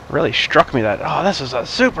really struck me that, oh, this is a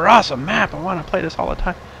super awesome map, I want to play this all the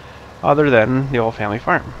time. other than the old family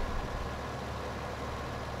farm.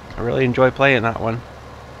 I really enjoy playing that one.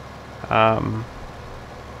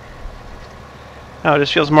 No, it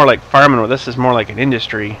just feels more like farming, where this is more like an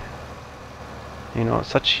industry. You know, it's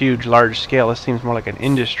such huge, large scale. This seems more like an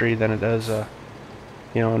industry than it does,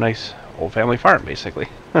 you know, a nice old family farm, basically.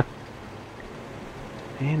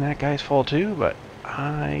 And that guy's full too, but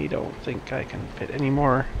I don't think I can fit any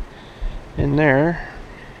more in there.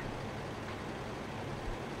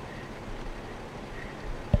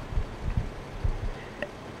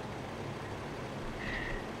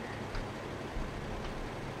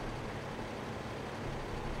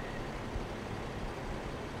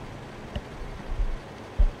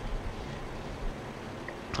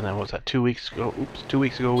 And then what was that, 2 weeks ago? Oops, 2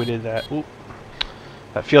 weeks ago we did that. Oop.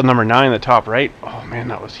 That field number 9, the top right. Oh man,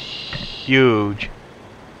 that was huge.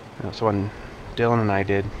 That's the one Dylan and I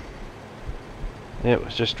did. It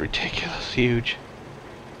was just ridiculous huge.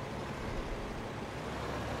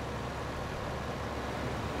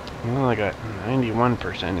 Well, I got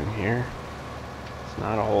 91% in here. It's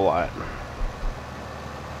not a whole lot.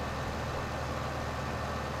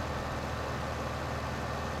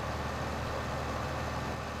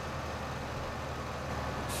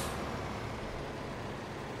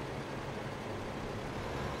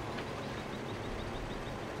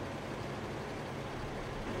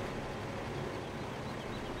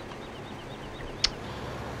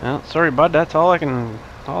 Well, sorry, bud. That's all I can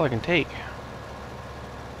take.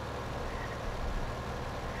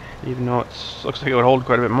 Even though it looks like it would hold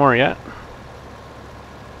quite a bit more yet.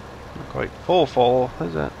 Not quite full,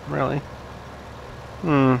 is it? Really?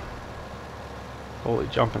 Holy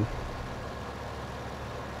jumping.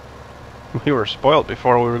 We were spoilt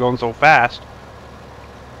before, we were going so fast.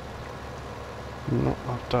 We don't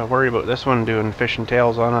have to worry about this one doing fish and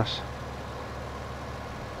tails on us.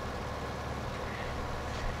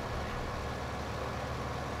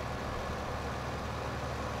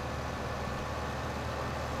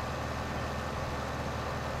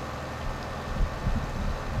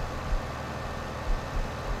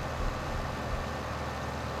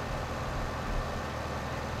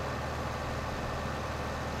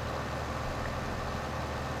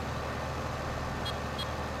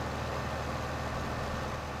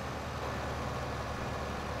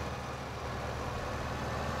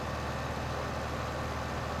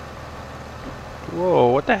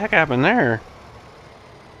 Whoa, what the heck happened there?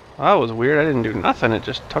 That was weird. I didn't do nothing. It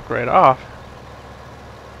just took right off.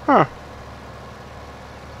 Huh.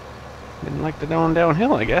 Didn't like the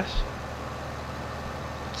downhill, I guess.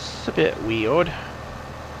 It's a bit weird.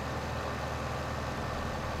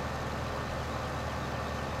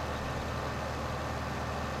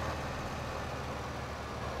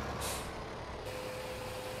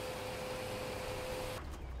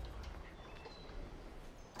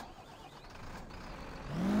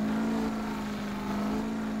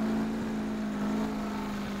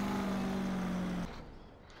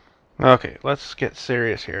 Okay, let's get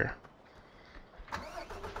serious here.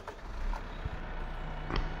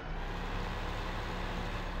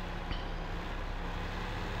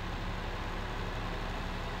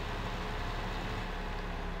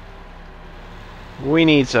 We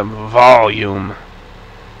need some volume.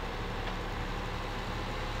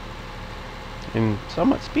 And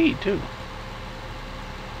somewhat speed, too.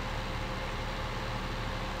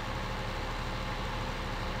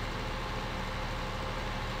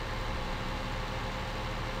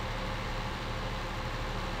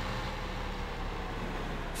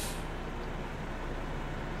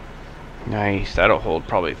 Nice, that'll hold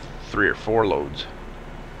probably 3 or 4 loads.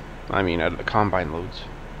 I mean, out of the combine loads.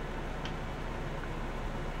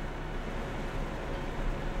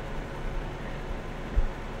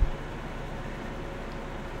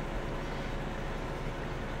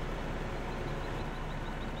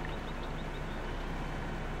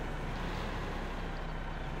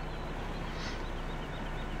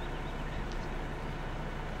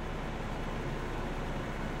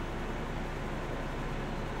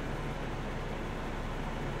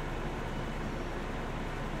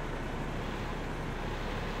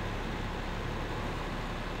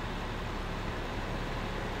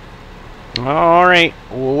 Alright,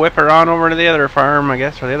 we'll whip her on over to the other farm, I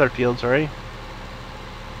guess, or the other field, sorry.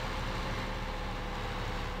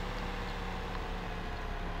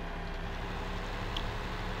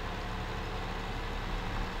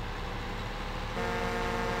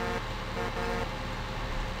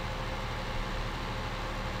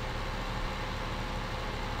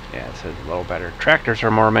 Yeah, this is a little better. Tractors are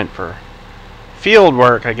more meant for field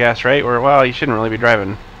work, I guess, right? Or, well, you shouldn't really be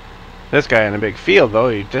driving this guy in a big field, though.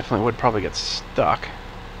 You definitely would probably get stuck.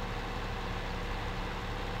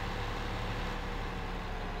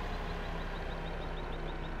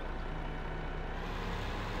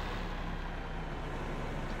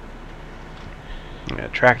 Yeah,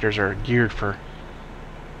 tractors are geared for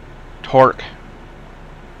torque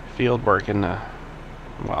field work in the,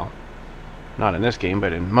 well, not in this game,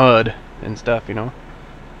 but in mud and stuff, you know,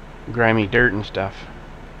 grimy dirt and stuff.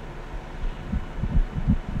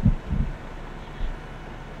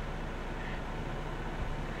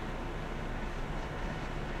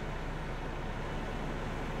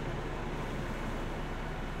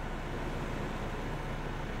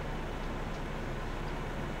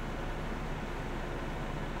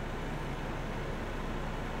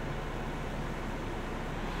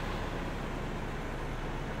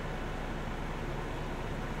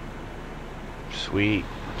 Sweet.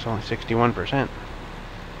 It's only 61%. It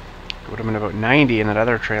would have been about 90 in that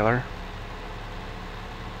other trailer.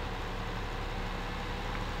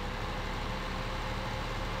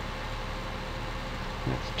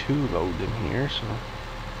 That's 2 loads in here, so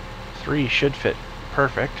 3 should fit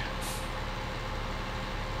perfect.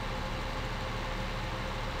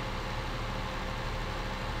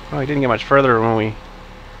 Oh, he didn't get much further when we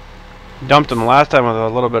dumped him the last time with a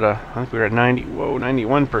little bit of, I think we were at 90, whoa,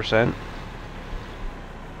 91%.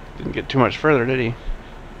 Didn't get too much further, did he?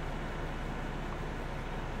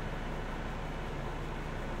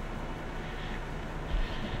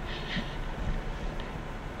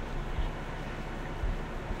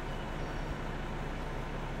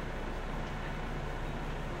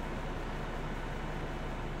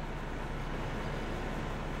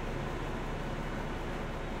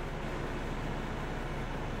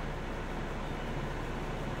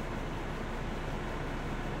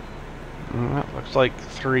 That looks like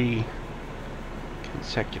 3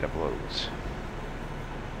 consecutive loads.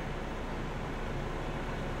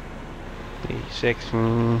 86.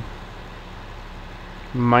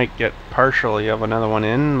 Might get partially of another one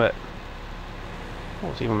in, but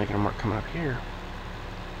we'll see if we're making them work coming up here.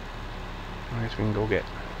 I guess we can go get,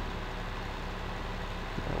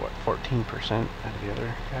 what, 14% out of the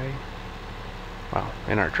other guy? Well,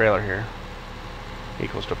 in our trailer here.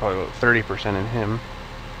 Equals to probably about 30% in him.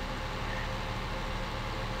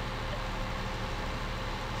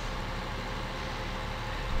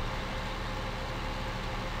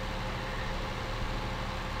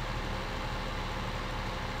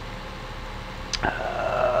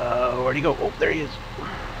 Where'd he go? Oh, there he is.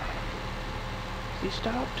 He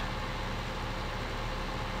stopped.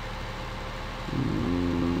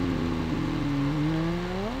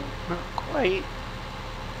 No, not quite.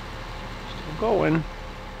 Still going.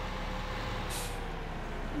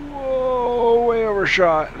 Whoa, way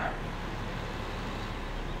overshot.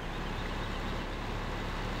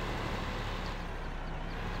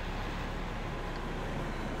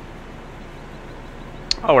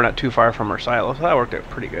 Oh, we're not too far from our silo, so that worked out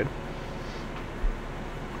pretty good.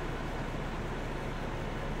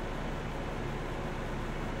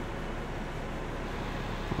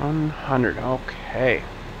 $100, okay.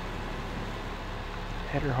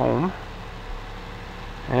 Head her home.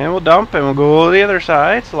 And we'll dump and we'll go to the other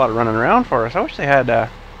side. It's a lot of running around for us. I wish they had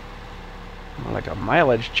like a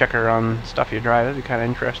mileage checker on stuff you drive. That'd be kind of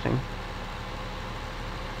interesting.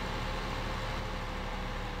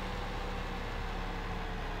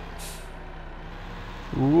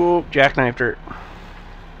 Whoop, jackknifed her.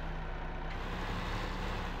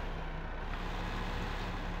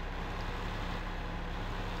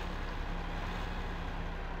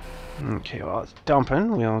 Okay, while it's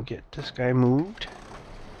dumping, we'll get this guy moved.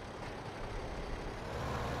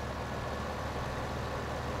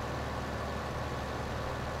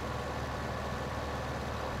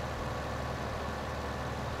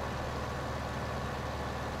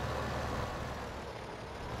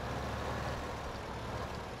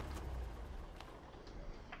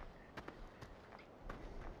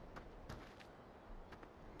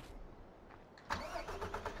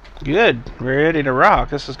 Good, we're ready to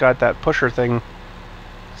rock. This has got that pusher thing.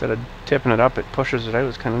 Instead of tipping it up, it pushes it out.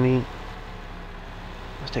 It's kind of neat.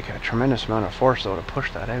 Must take a tremendous amount of force though to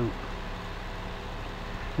push that out.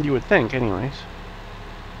 You would think, anyways.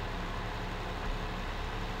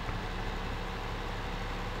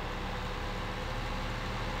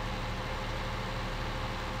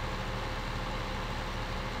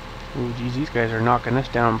 Ooh, geez, these guys are knocking this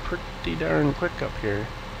down pretty darn quick up here.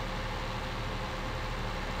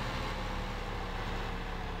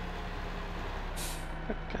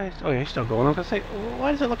 Guys, oh yeah, he's still going. I was gonna say,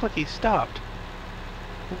 why does it look like he stopped?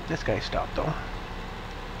 This guy stopped though.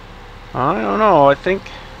 I don't know. I think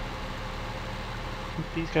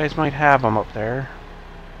these guys might have them up there.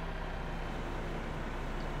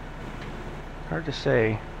 Hard to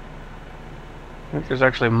say. I think there's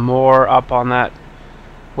actually more up on that,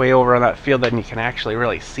 way over on that field than you can actually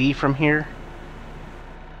really see from here.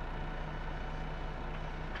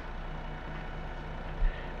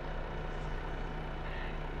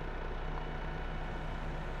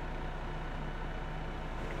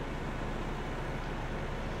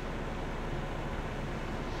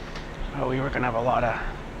 Oh, we were gonna have a lot of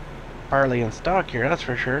barley in stock here, that's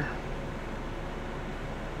for sure.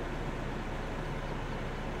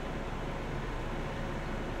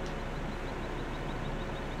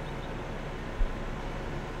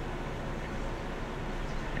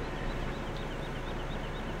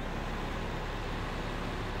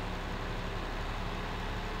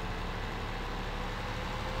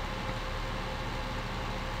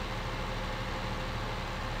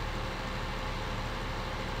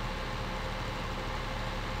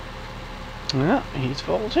 Yeah, he's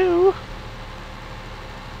full too.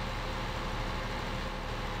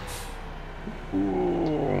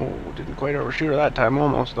 Ooh, didn't quite overshoot her that time,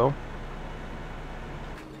 almost though.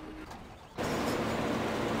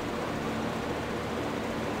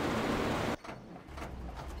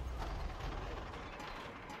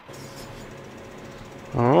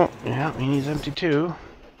 Oh, yeah, he's empty too.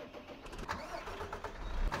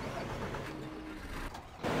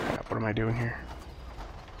 Crap, what am I doing here?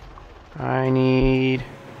 I need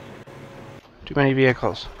too many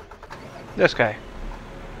vehicles. This guy.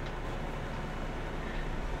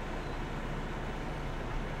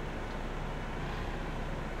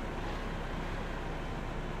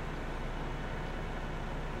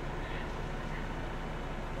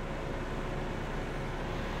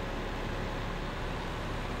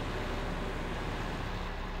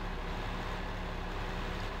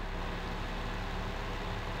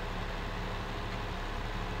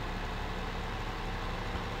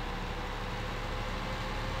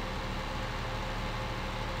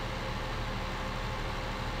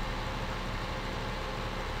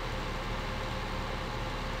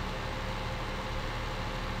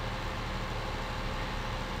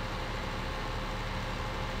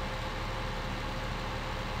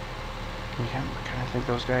 Yeah, I kind of think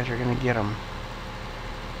those guys are going to get him.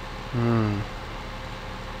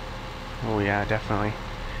 Oh yeah, definitely.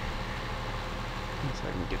 So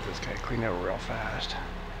I can get this guy cleaned out real fast.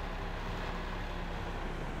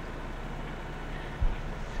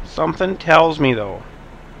 Something tells me though.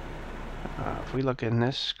 If we look in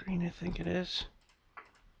this screen, I think it is.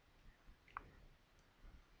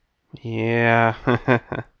 Yeah.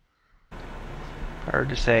 Hard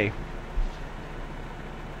to say.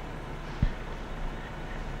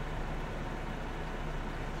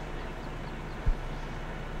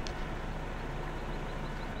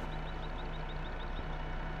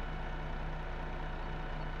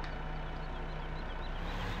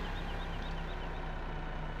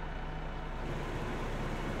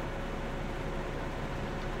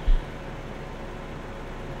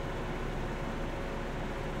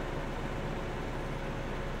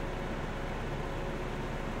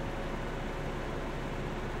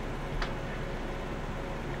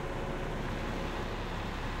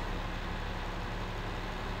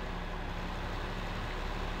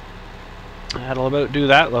 That'll about do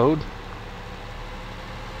that load.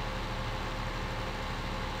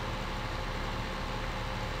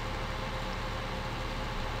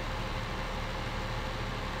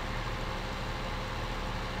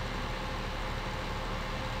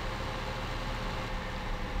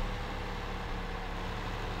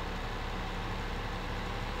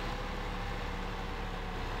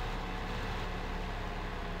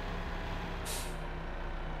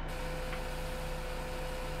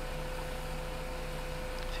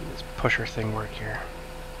 See this pusher thing work here.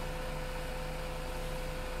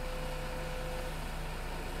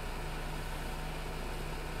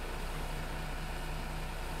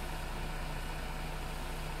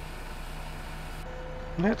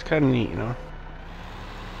 That's kind of neat, you know.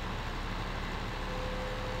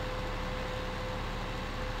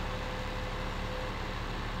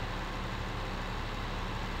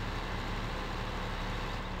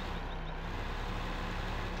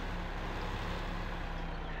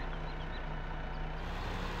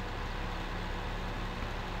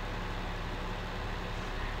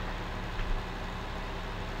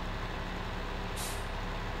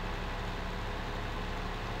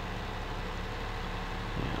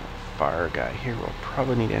 Fire guy here will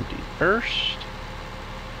probably need empty first.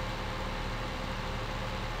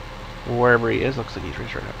 Wherever he is, looks like he's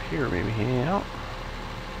right up here, maybe. Yeah.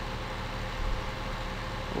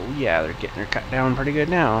 Oh yeah, they're getting her cut down pretty good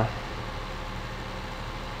now.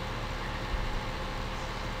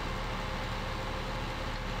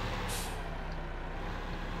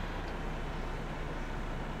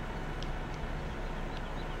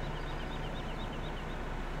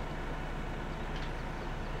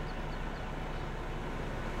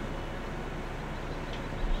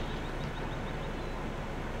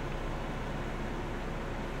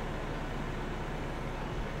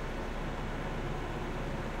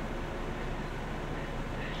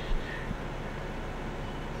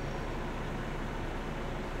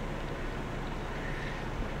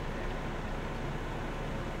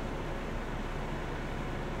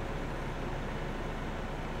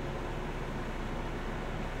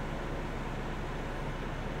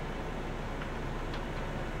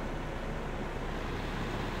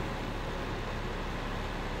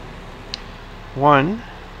 one.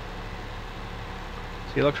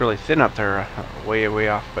 See, it looks really thin up there, way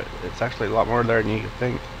off, but it's actually a lot more there than you could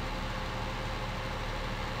think.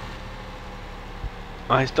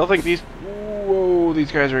 I still think these... Whoa,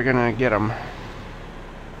 these guys are gonna get them.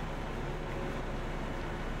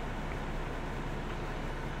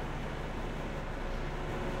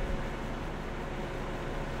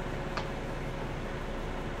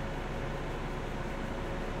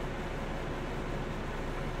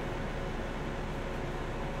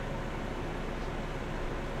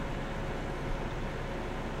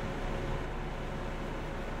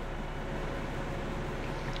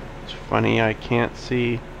 Funny, I can't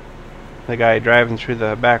see the guy driving through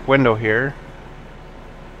the back window here,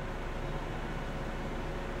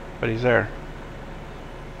 but he's there.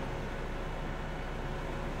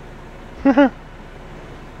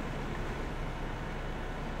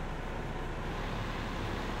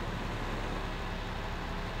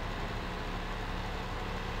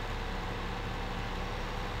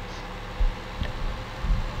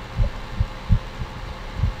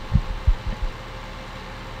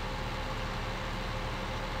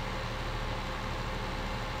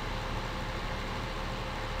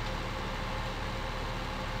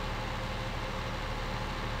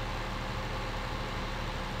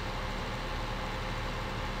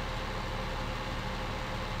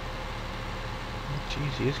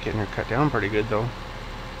 Jeez, he is getting her cut down pretty good, though.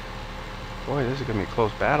 Boy, this is going to be a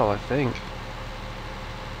close battle, I think.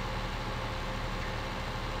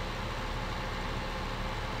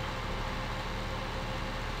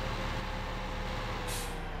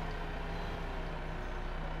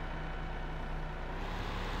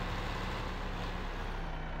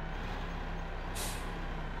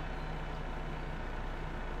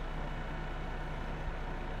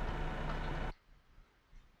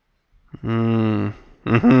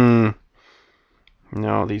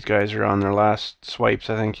 No, these guys are on their last swipes,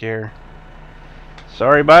 I think, here.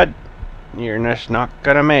 Sorry, bud. You're just not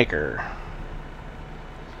gonna make her.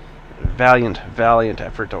 Valiant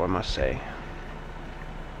effort, though, I must say.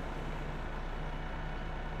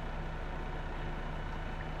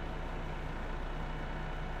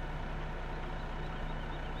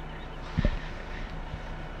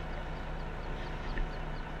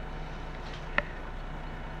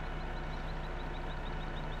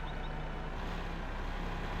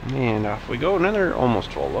 And off we go, another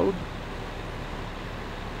almost full load.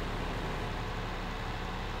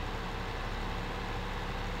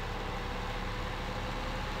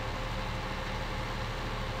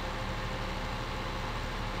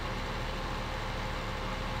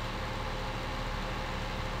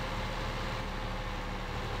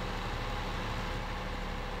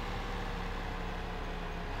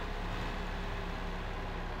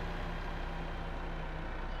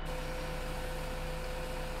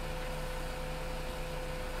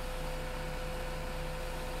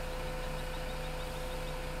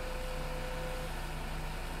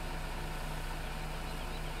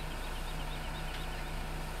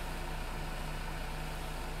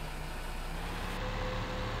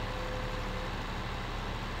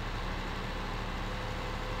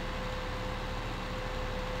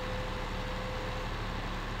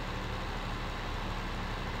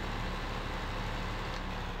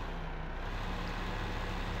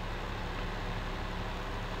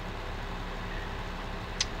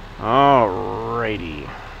 Alrighty.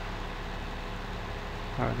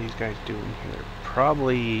 How are these guys doing here? They're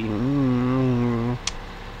probably...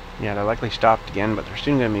 yeah, they're likely stopped again, but they're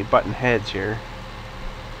soon going to be butting heads here.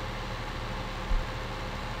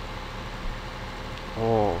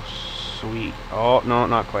 Oh, sweet. Oh, no,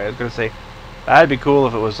 not quite. I was going to say, that'd be cool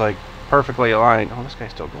if it was, like, perfectly aligned. Oh, this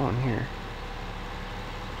guy's still going here.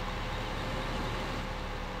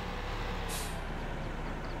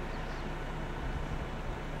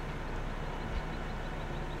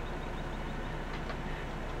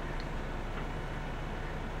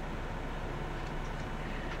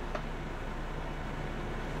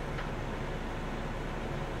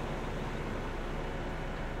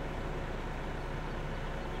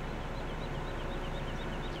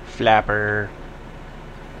 Flapper.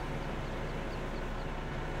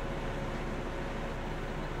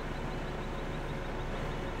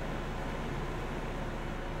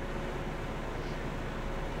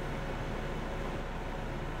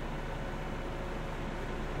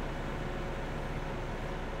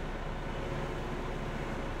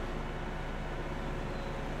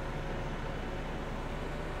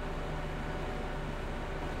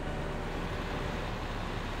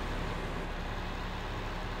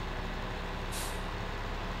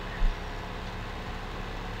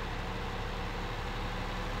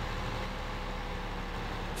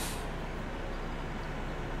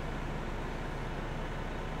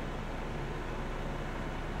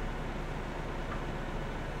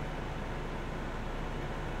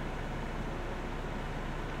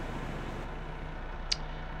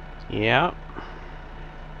 Yeah.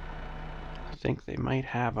 I think they might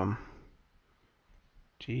have them.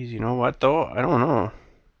 Geez, you know what though? I don't know.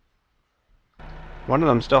 One of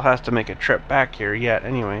them still has to make a trip back here yet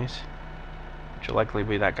anyways. Which will likely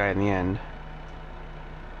be that guy in the end.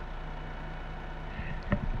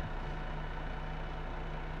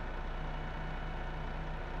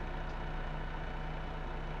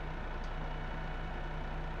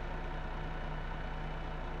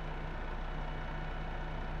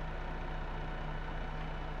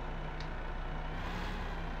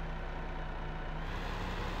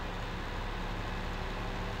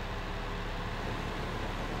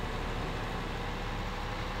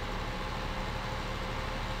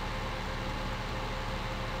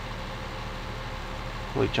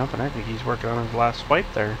 Holy jumping, I think he's working on his last swipe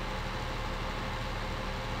there.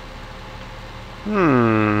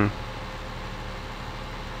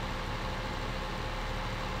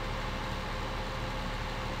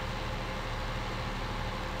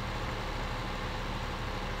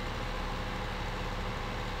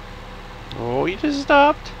 Oh, he just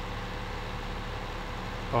stopped.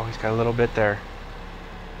 Oh, he's got a little bit there.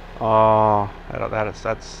 Oh,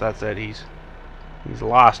 that's it. He's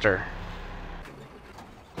lost her.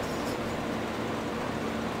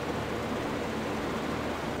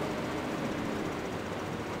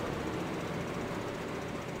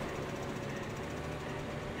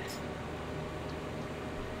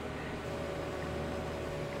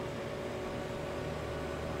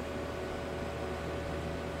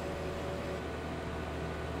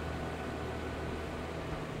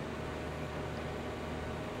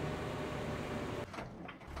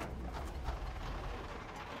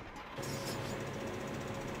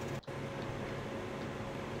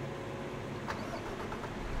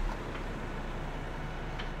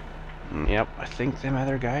 Yep, I think them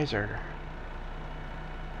other guys are...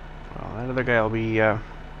 Well, that other guy will be, yeah,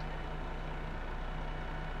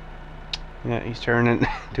 he's turning,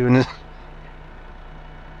 doing his...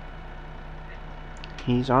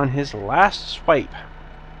 He's on his last swipe.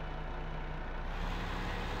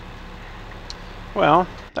 Well,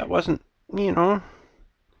 that wasn't, you know,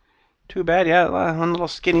 too bad. Yeah, one little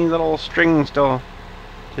skinny little string still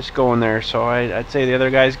just going there, so I'd say the other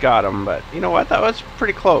guys got him, but you know what? That was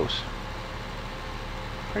pretty close.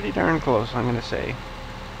 Pretty darn close, I'm gonna say.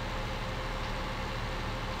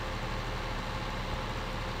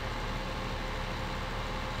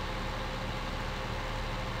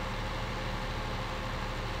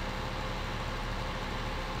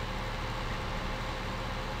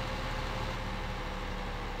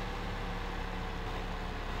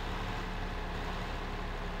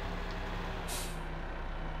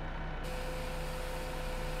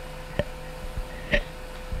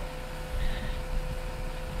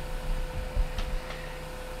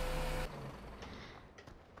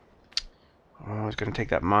 I was going to take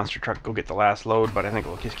that monster truck, go get the last load, but I think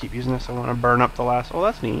we'll just keep using this. I want to burn up the last... Oh,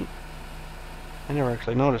 that's neat. I never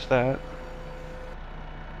actually noticed that.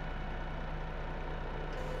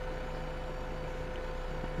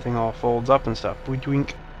 Thing all folds up and stuff.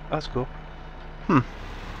 Wink. That's cool.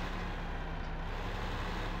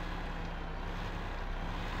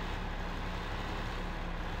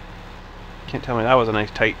 Can't tell me that was a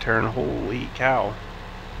nice tight turn. Holy cow.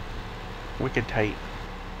 Wicked tight.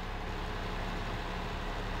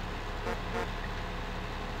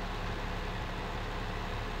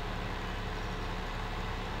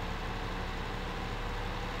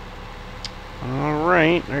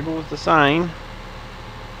 Alright, there goes the sign.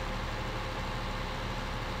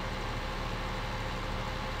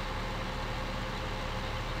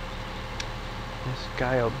 This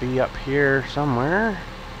guy will be up here somewhere.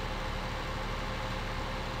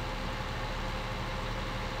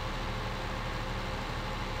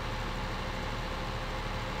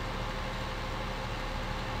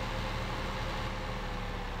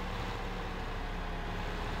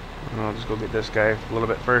 I'll just go get this guy a little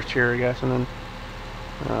bit first here, I guess, and then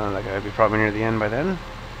that guy will be probably near the end by then.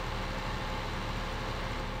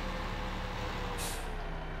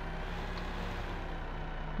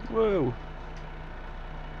 Whoa.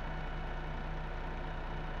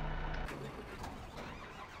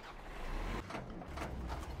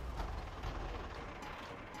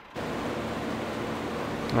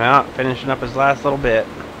 Well, finishing up his last little bit.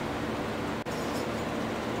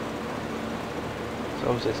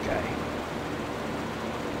 So's this guy.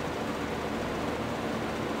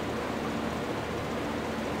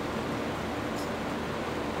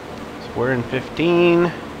 So we're in 15.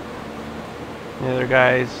 The other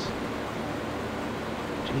guys...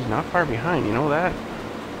 Geez, not far behind, you know that?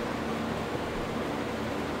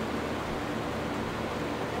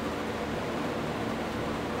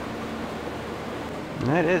 And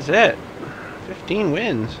that is it. 15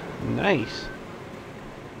 wins. Nice.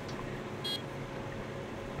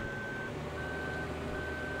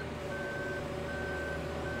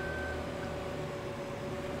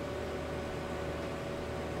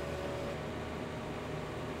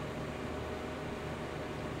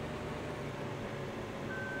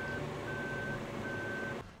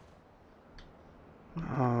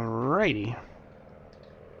 Alrighty.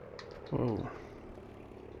 Whoa.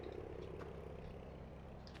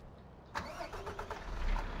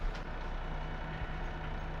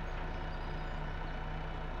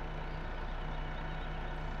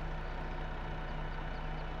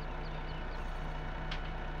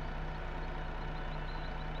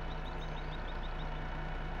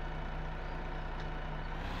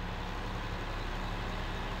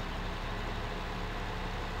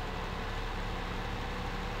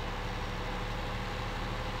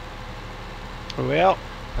 Well,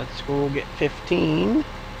 let's go get 15.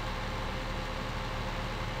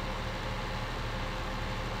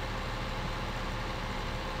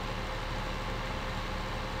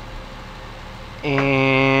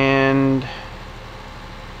 And I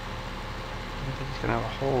think he's gonna have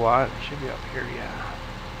a whole lot. It should be up here, yeah.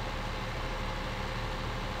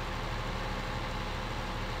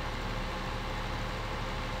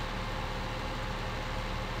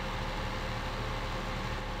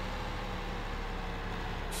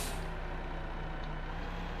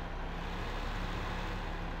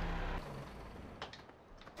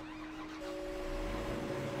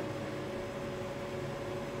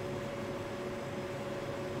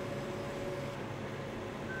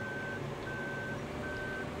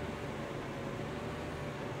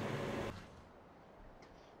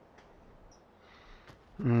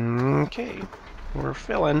 Okay, we're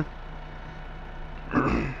filling.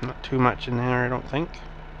 Not too much in there, I don't think.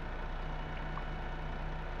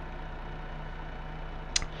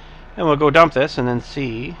 And we'll go dump this and then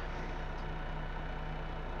see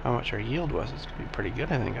how much our yield was. It's going to be pretty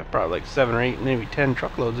good, I think. I brought like 7 or 8, maybe 10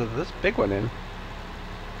 truckloads of this big one in.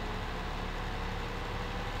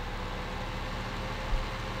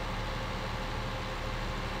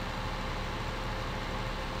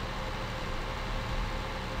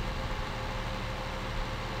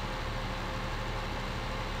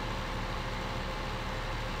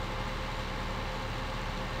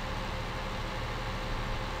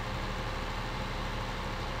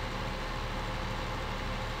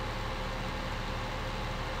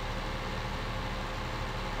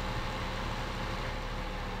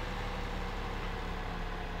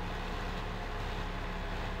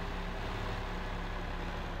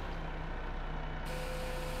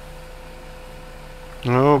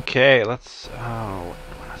 Okay, let's. Oh,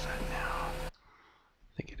 what one is that now? I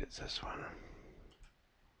think it is this one.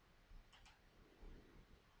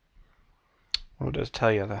 Well, it does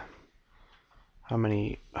tell you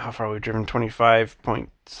how far we've driven.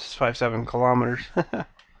 25.57 kilometers.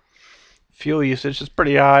 Fuel usage is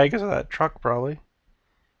pretty high because of that truck, probably.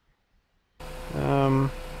 One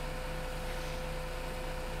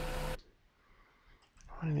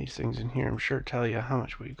of these things in here, I'm sure, tell you how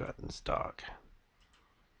much we've got in stock.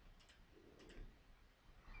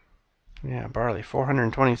 Yeah, barley,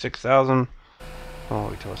 426,000. Oh,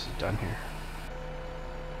 wait till this is done here.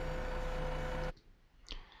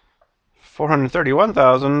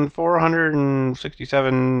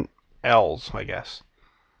 431,467 L's, I guess.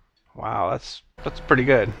 Wow, that's pretty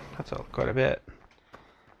good. That's quite a bit.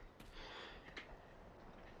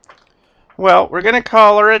 Well, we're gonna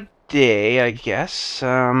call her a day, I guess.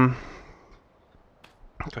 Quite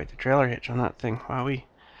the trailer hitch on that thing. Wow, we're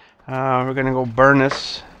gonna go burn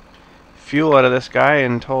this fuel out of this guy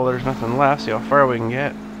until there's nothing left. See how far we can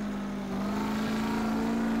get.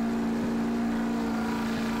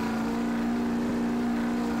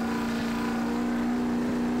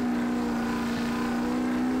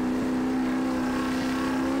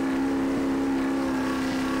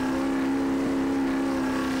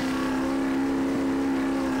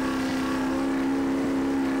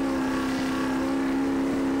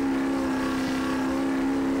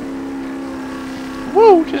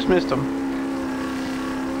 Woo! Just missed him.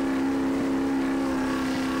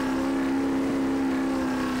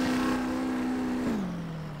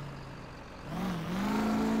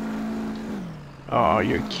 Oh,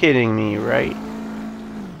 you're kidding me, right?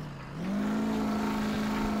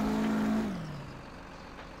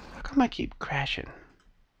 How come I keep crashing?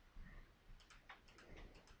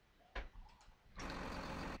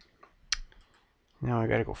 Now I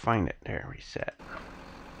gotta go find it. There, reset.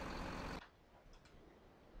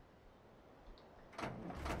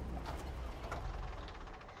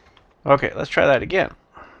 Okay, let's try that again.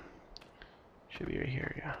 Should be right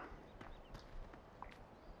here, yeah.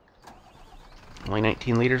 Only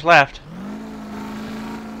 19 liters left.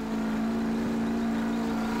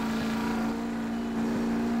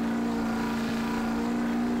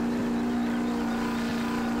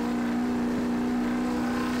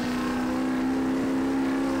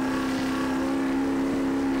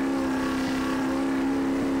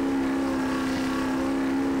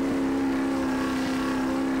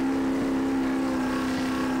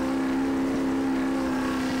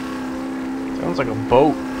 Sounds like a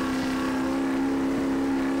boat.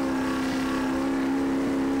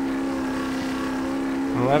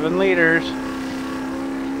 $11 liters.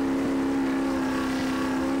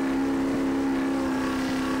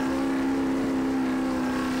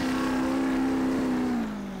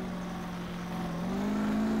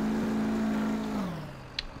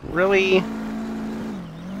 Really?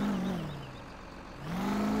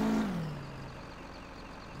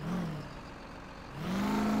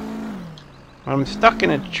 I'm stuck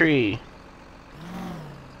in a tree.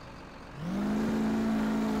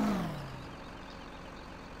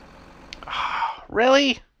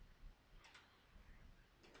 Really?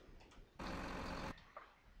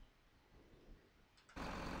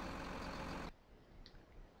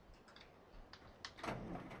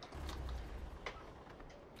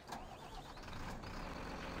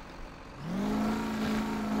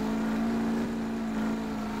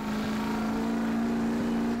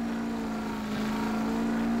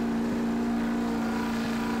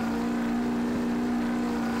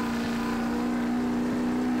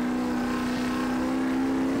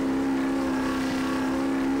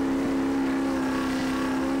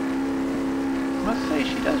 Must say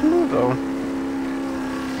she does move though.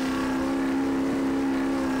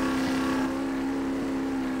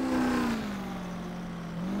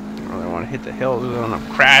 I don't really want to hit the hills when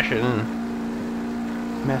I'm crashing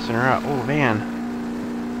and messing her up. Oh, van.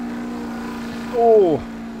 Oh.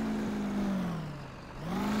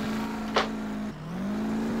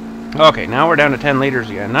 Okay, now we're down to 10 liters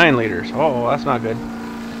again. 9 liters. Oh, that's not good.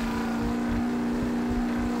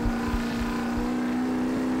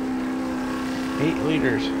 8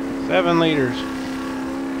 liters. 7 liters.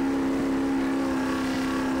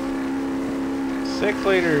 6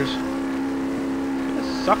 liters.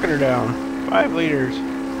 Just sucking her down. 5 liters.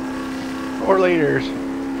 4 liters.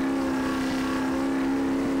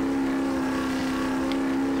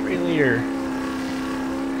 3 liter.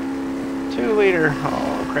 2 liter.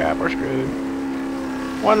 Oh crap, we're screwed.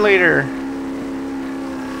 1 liter.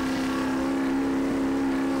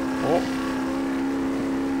 Oh.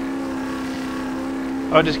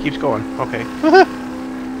 Oh, it just keeps going. Okay.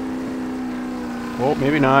 Oh,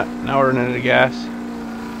 maybe not. Now we're running out of gas.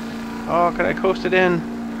 Oh, can I coast it in?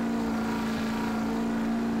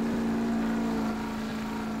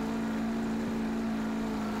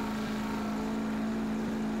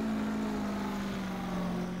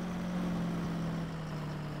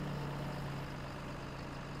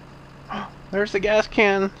 There's the gas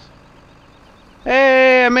cans.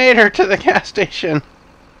 Hey, I made her to the gas station.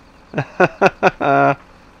 I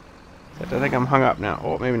think I'm hung up now.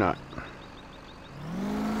 Oh, maybe not.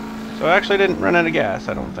 So I actually didn't run out of gas,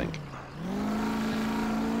 I don't think.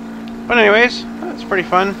 But anyways, that's pretty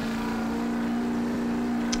fun.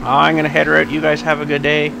 I'm going to head her out. You guys have a good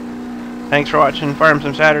day. Thanks for watching Farm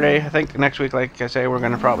Sim Saturday. I think next week, like I say, we're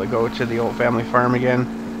going to probably go to the old family farm again.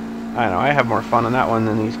 I know, I have more fun on that one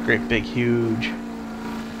than these great big huge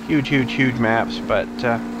maps. But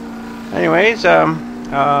anyways,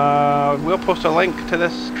 we'll post a link to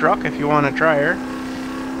this truck if you want to try her.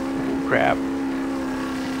 Oh, crap.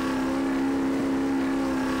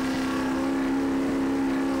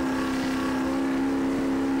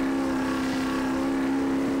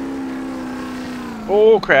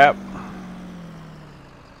 Oh, crap.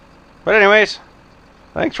 But anyways,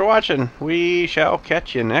 thanks for watching. We shall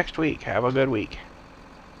catch you next week. Have a good week.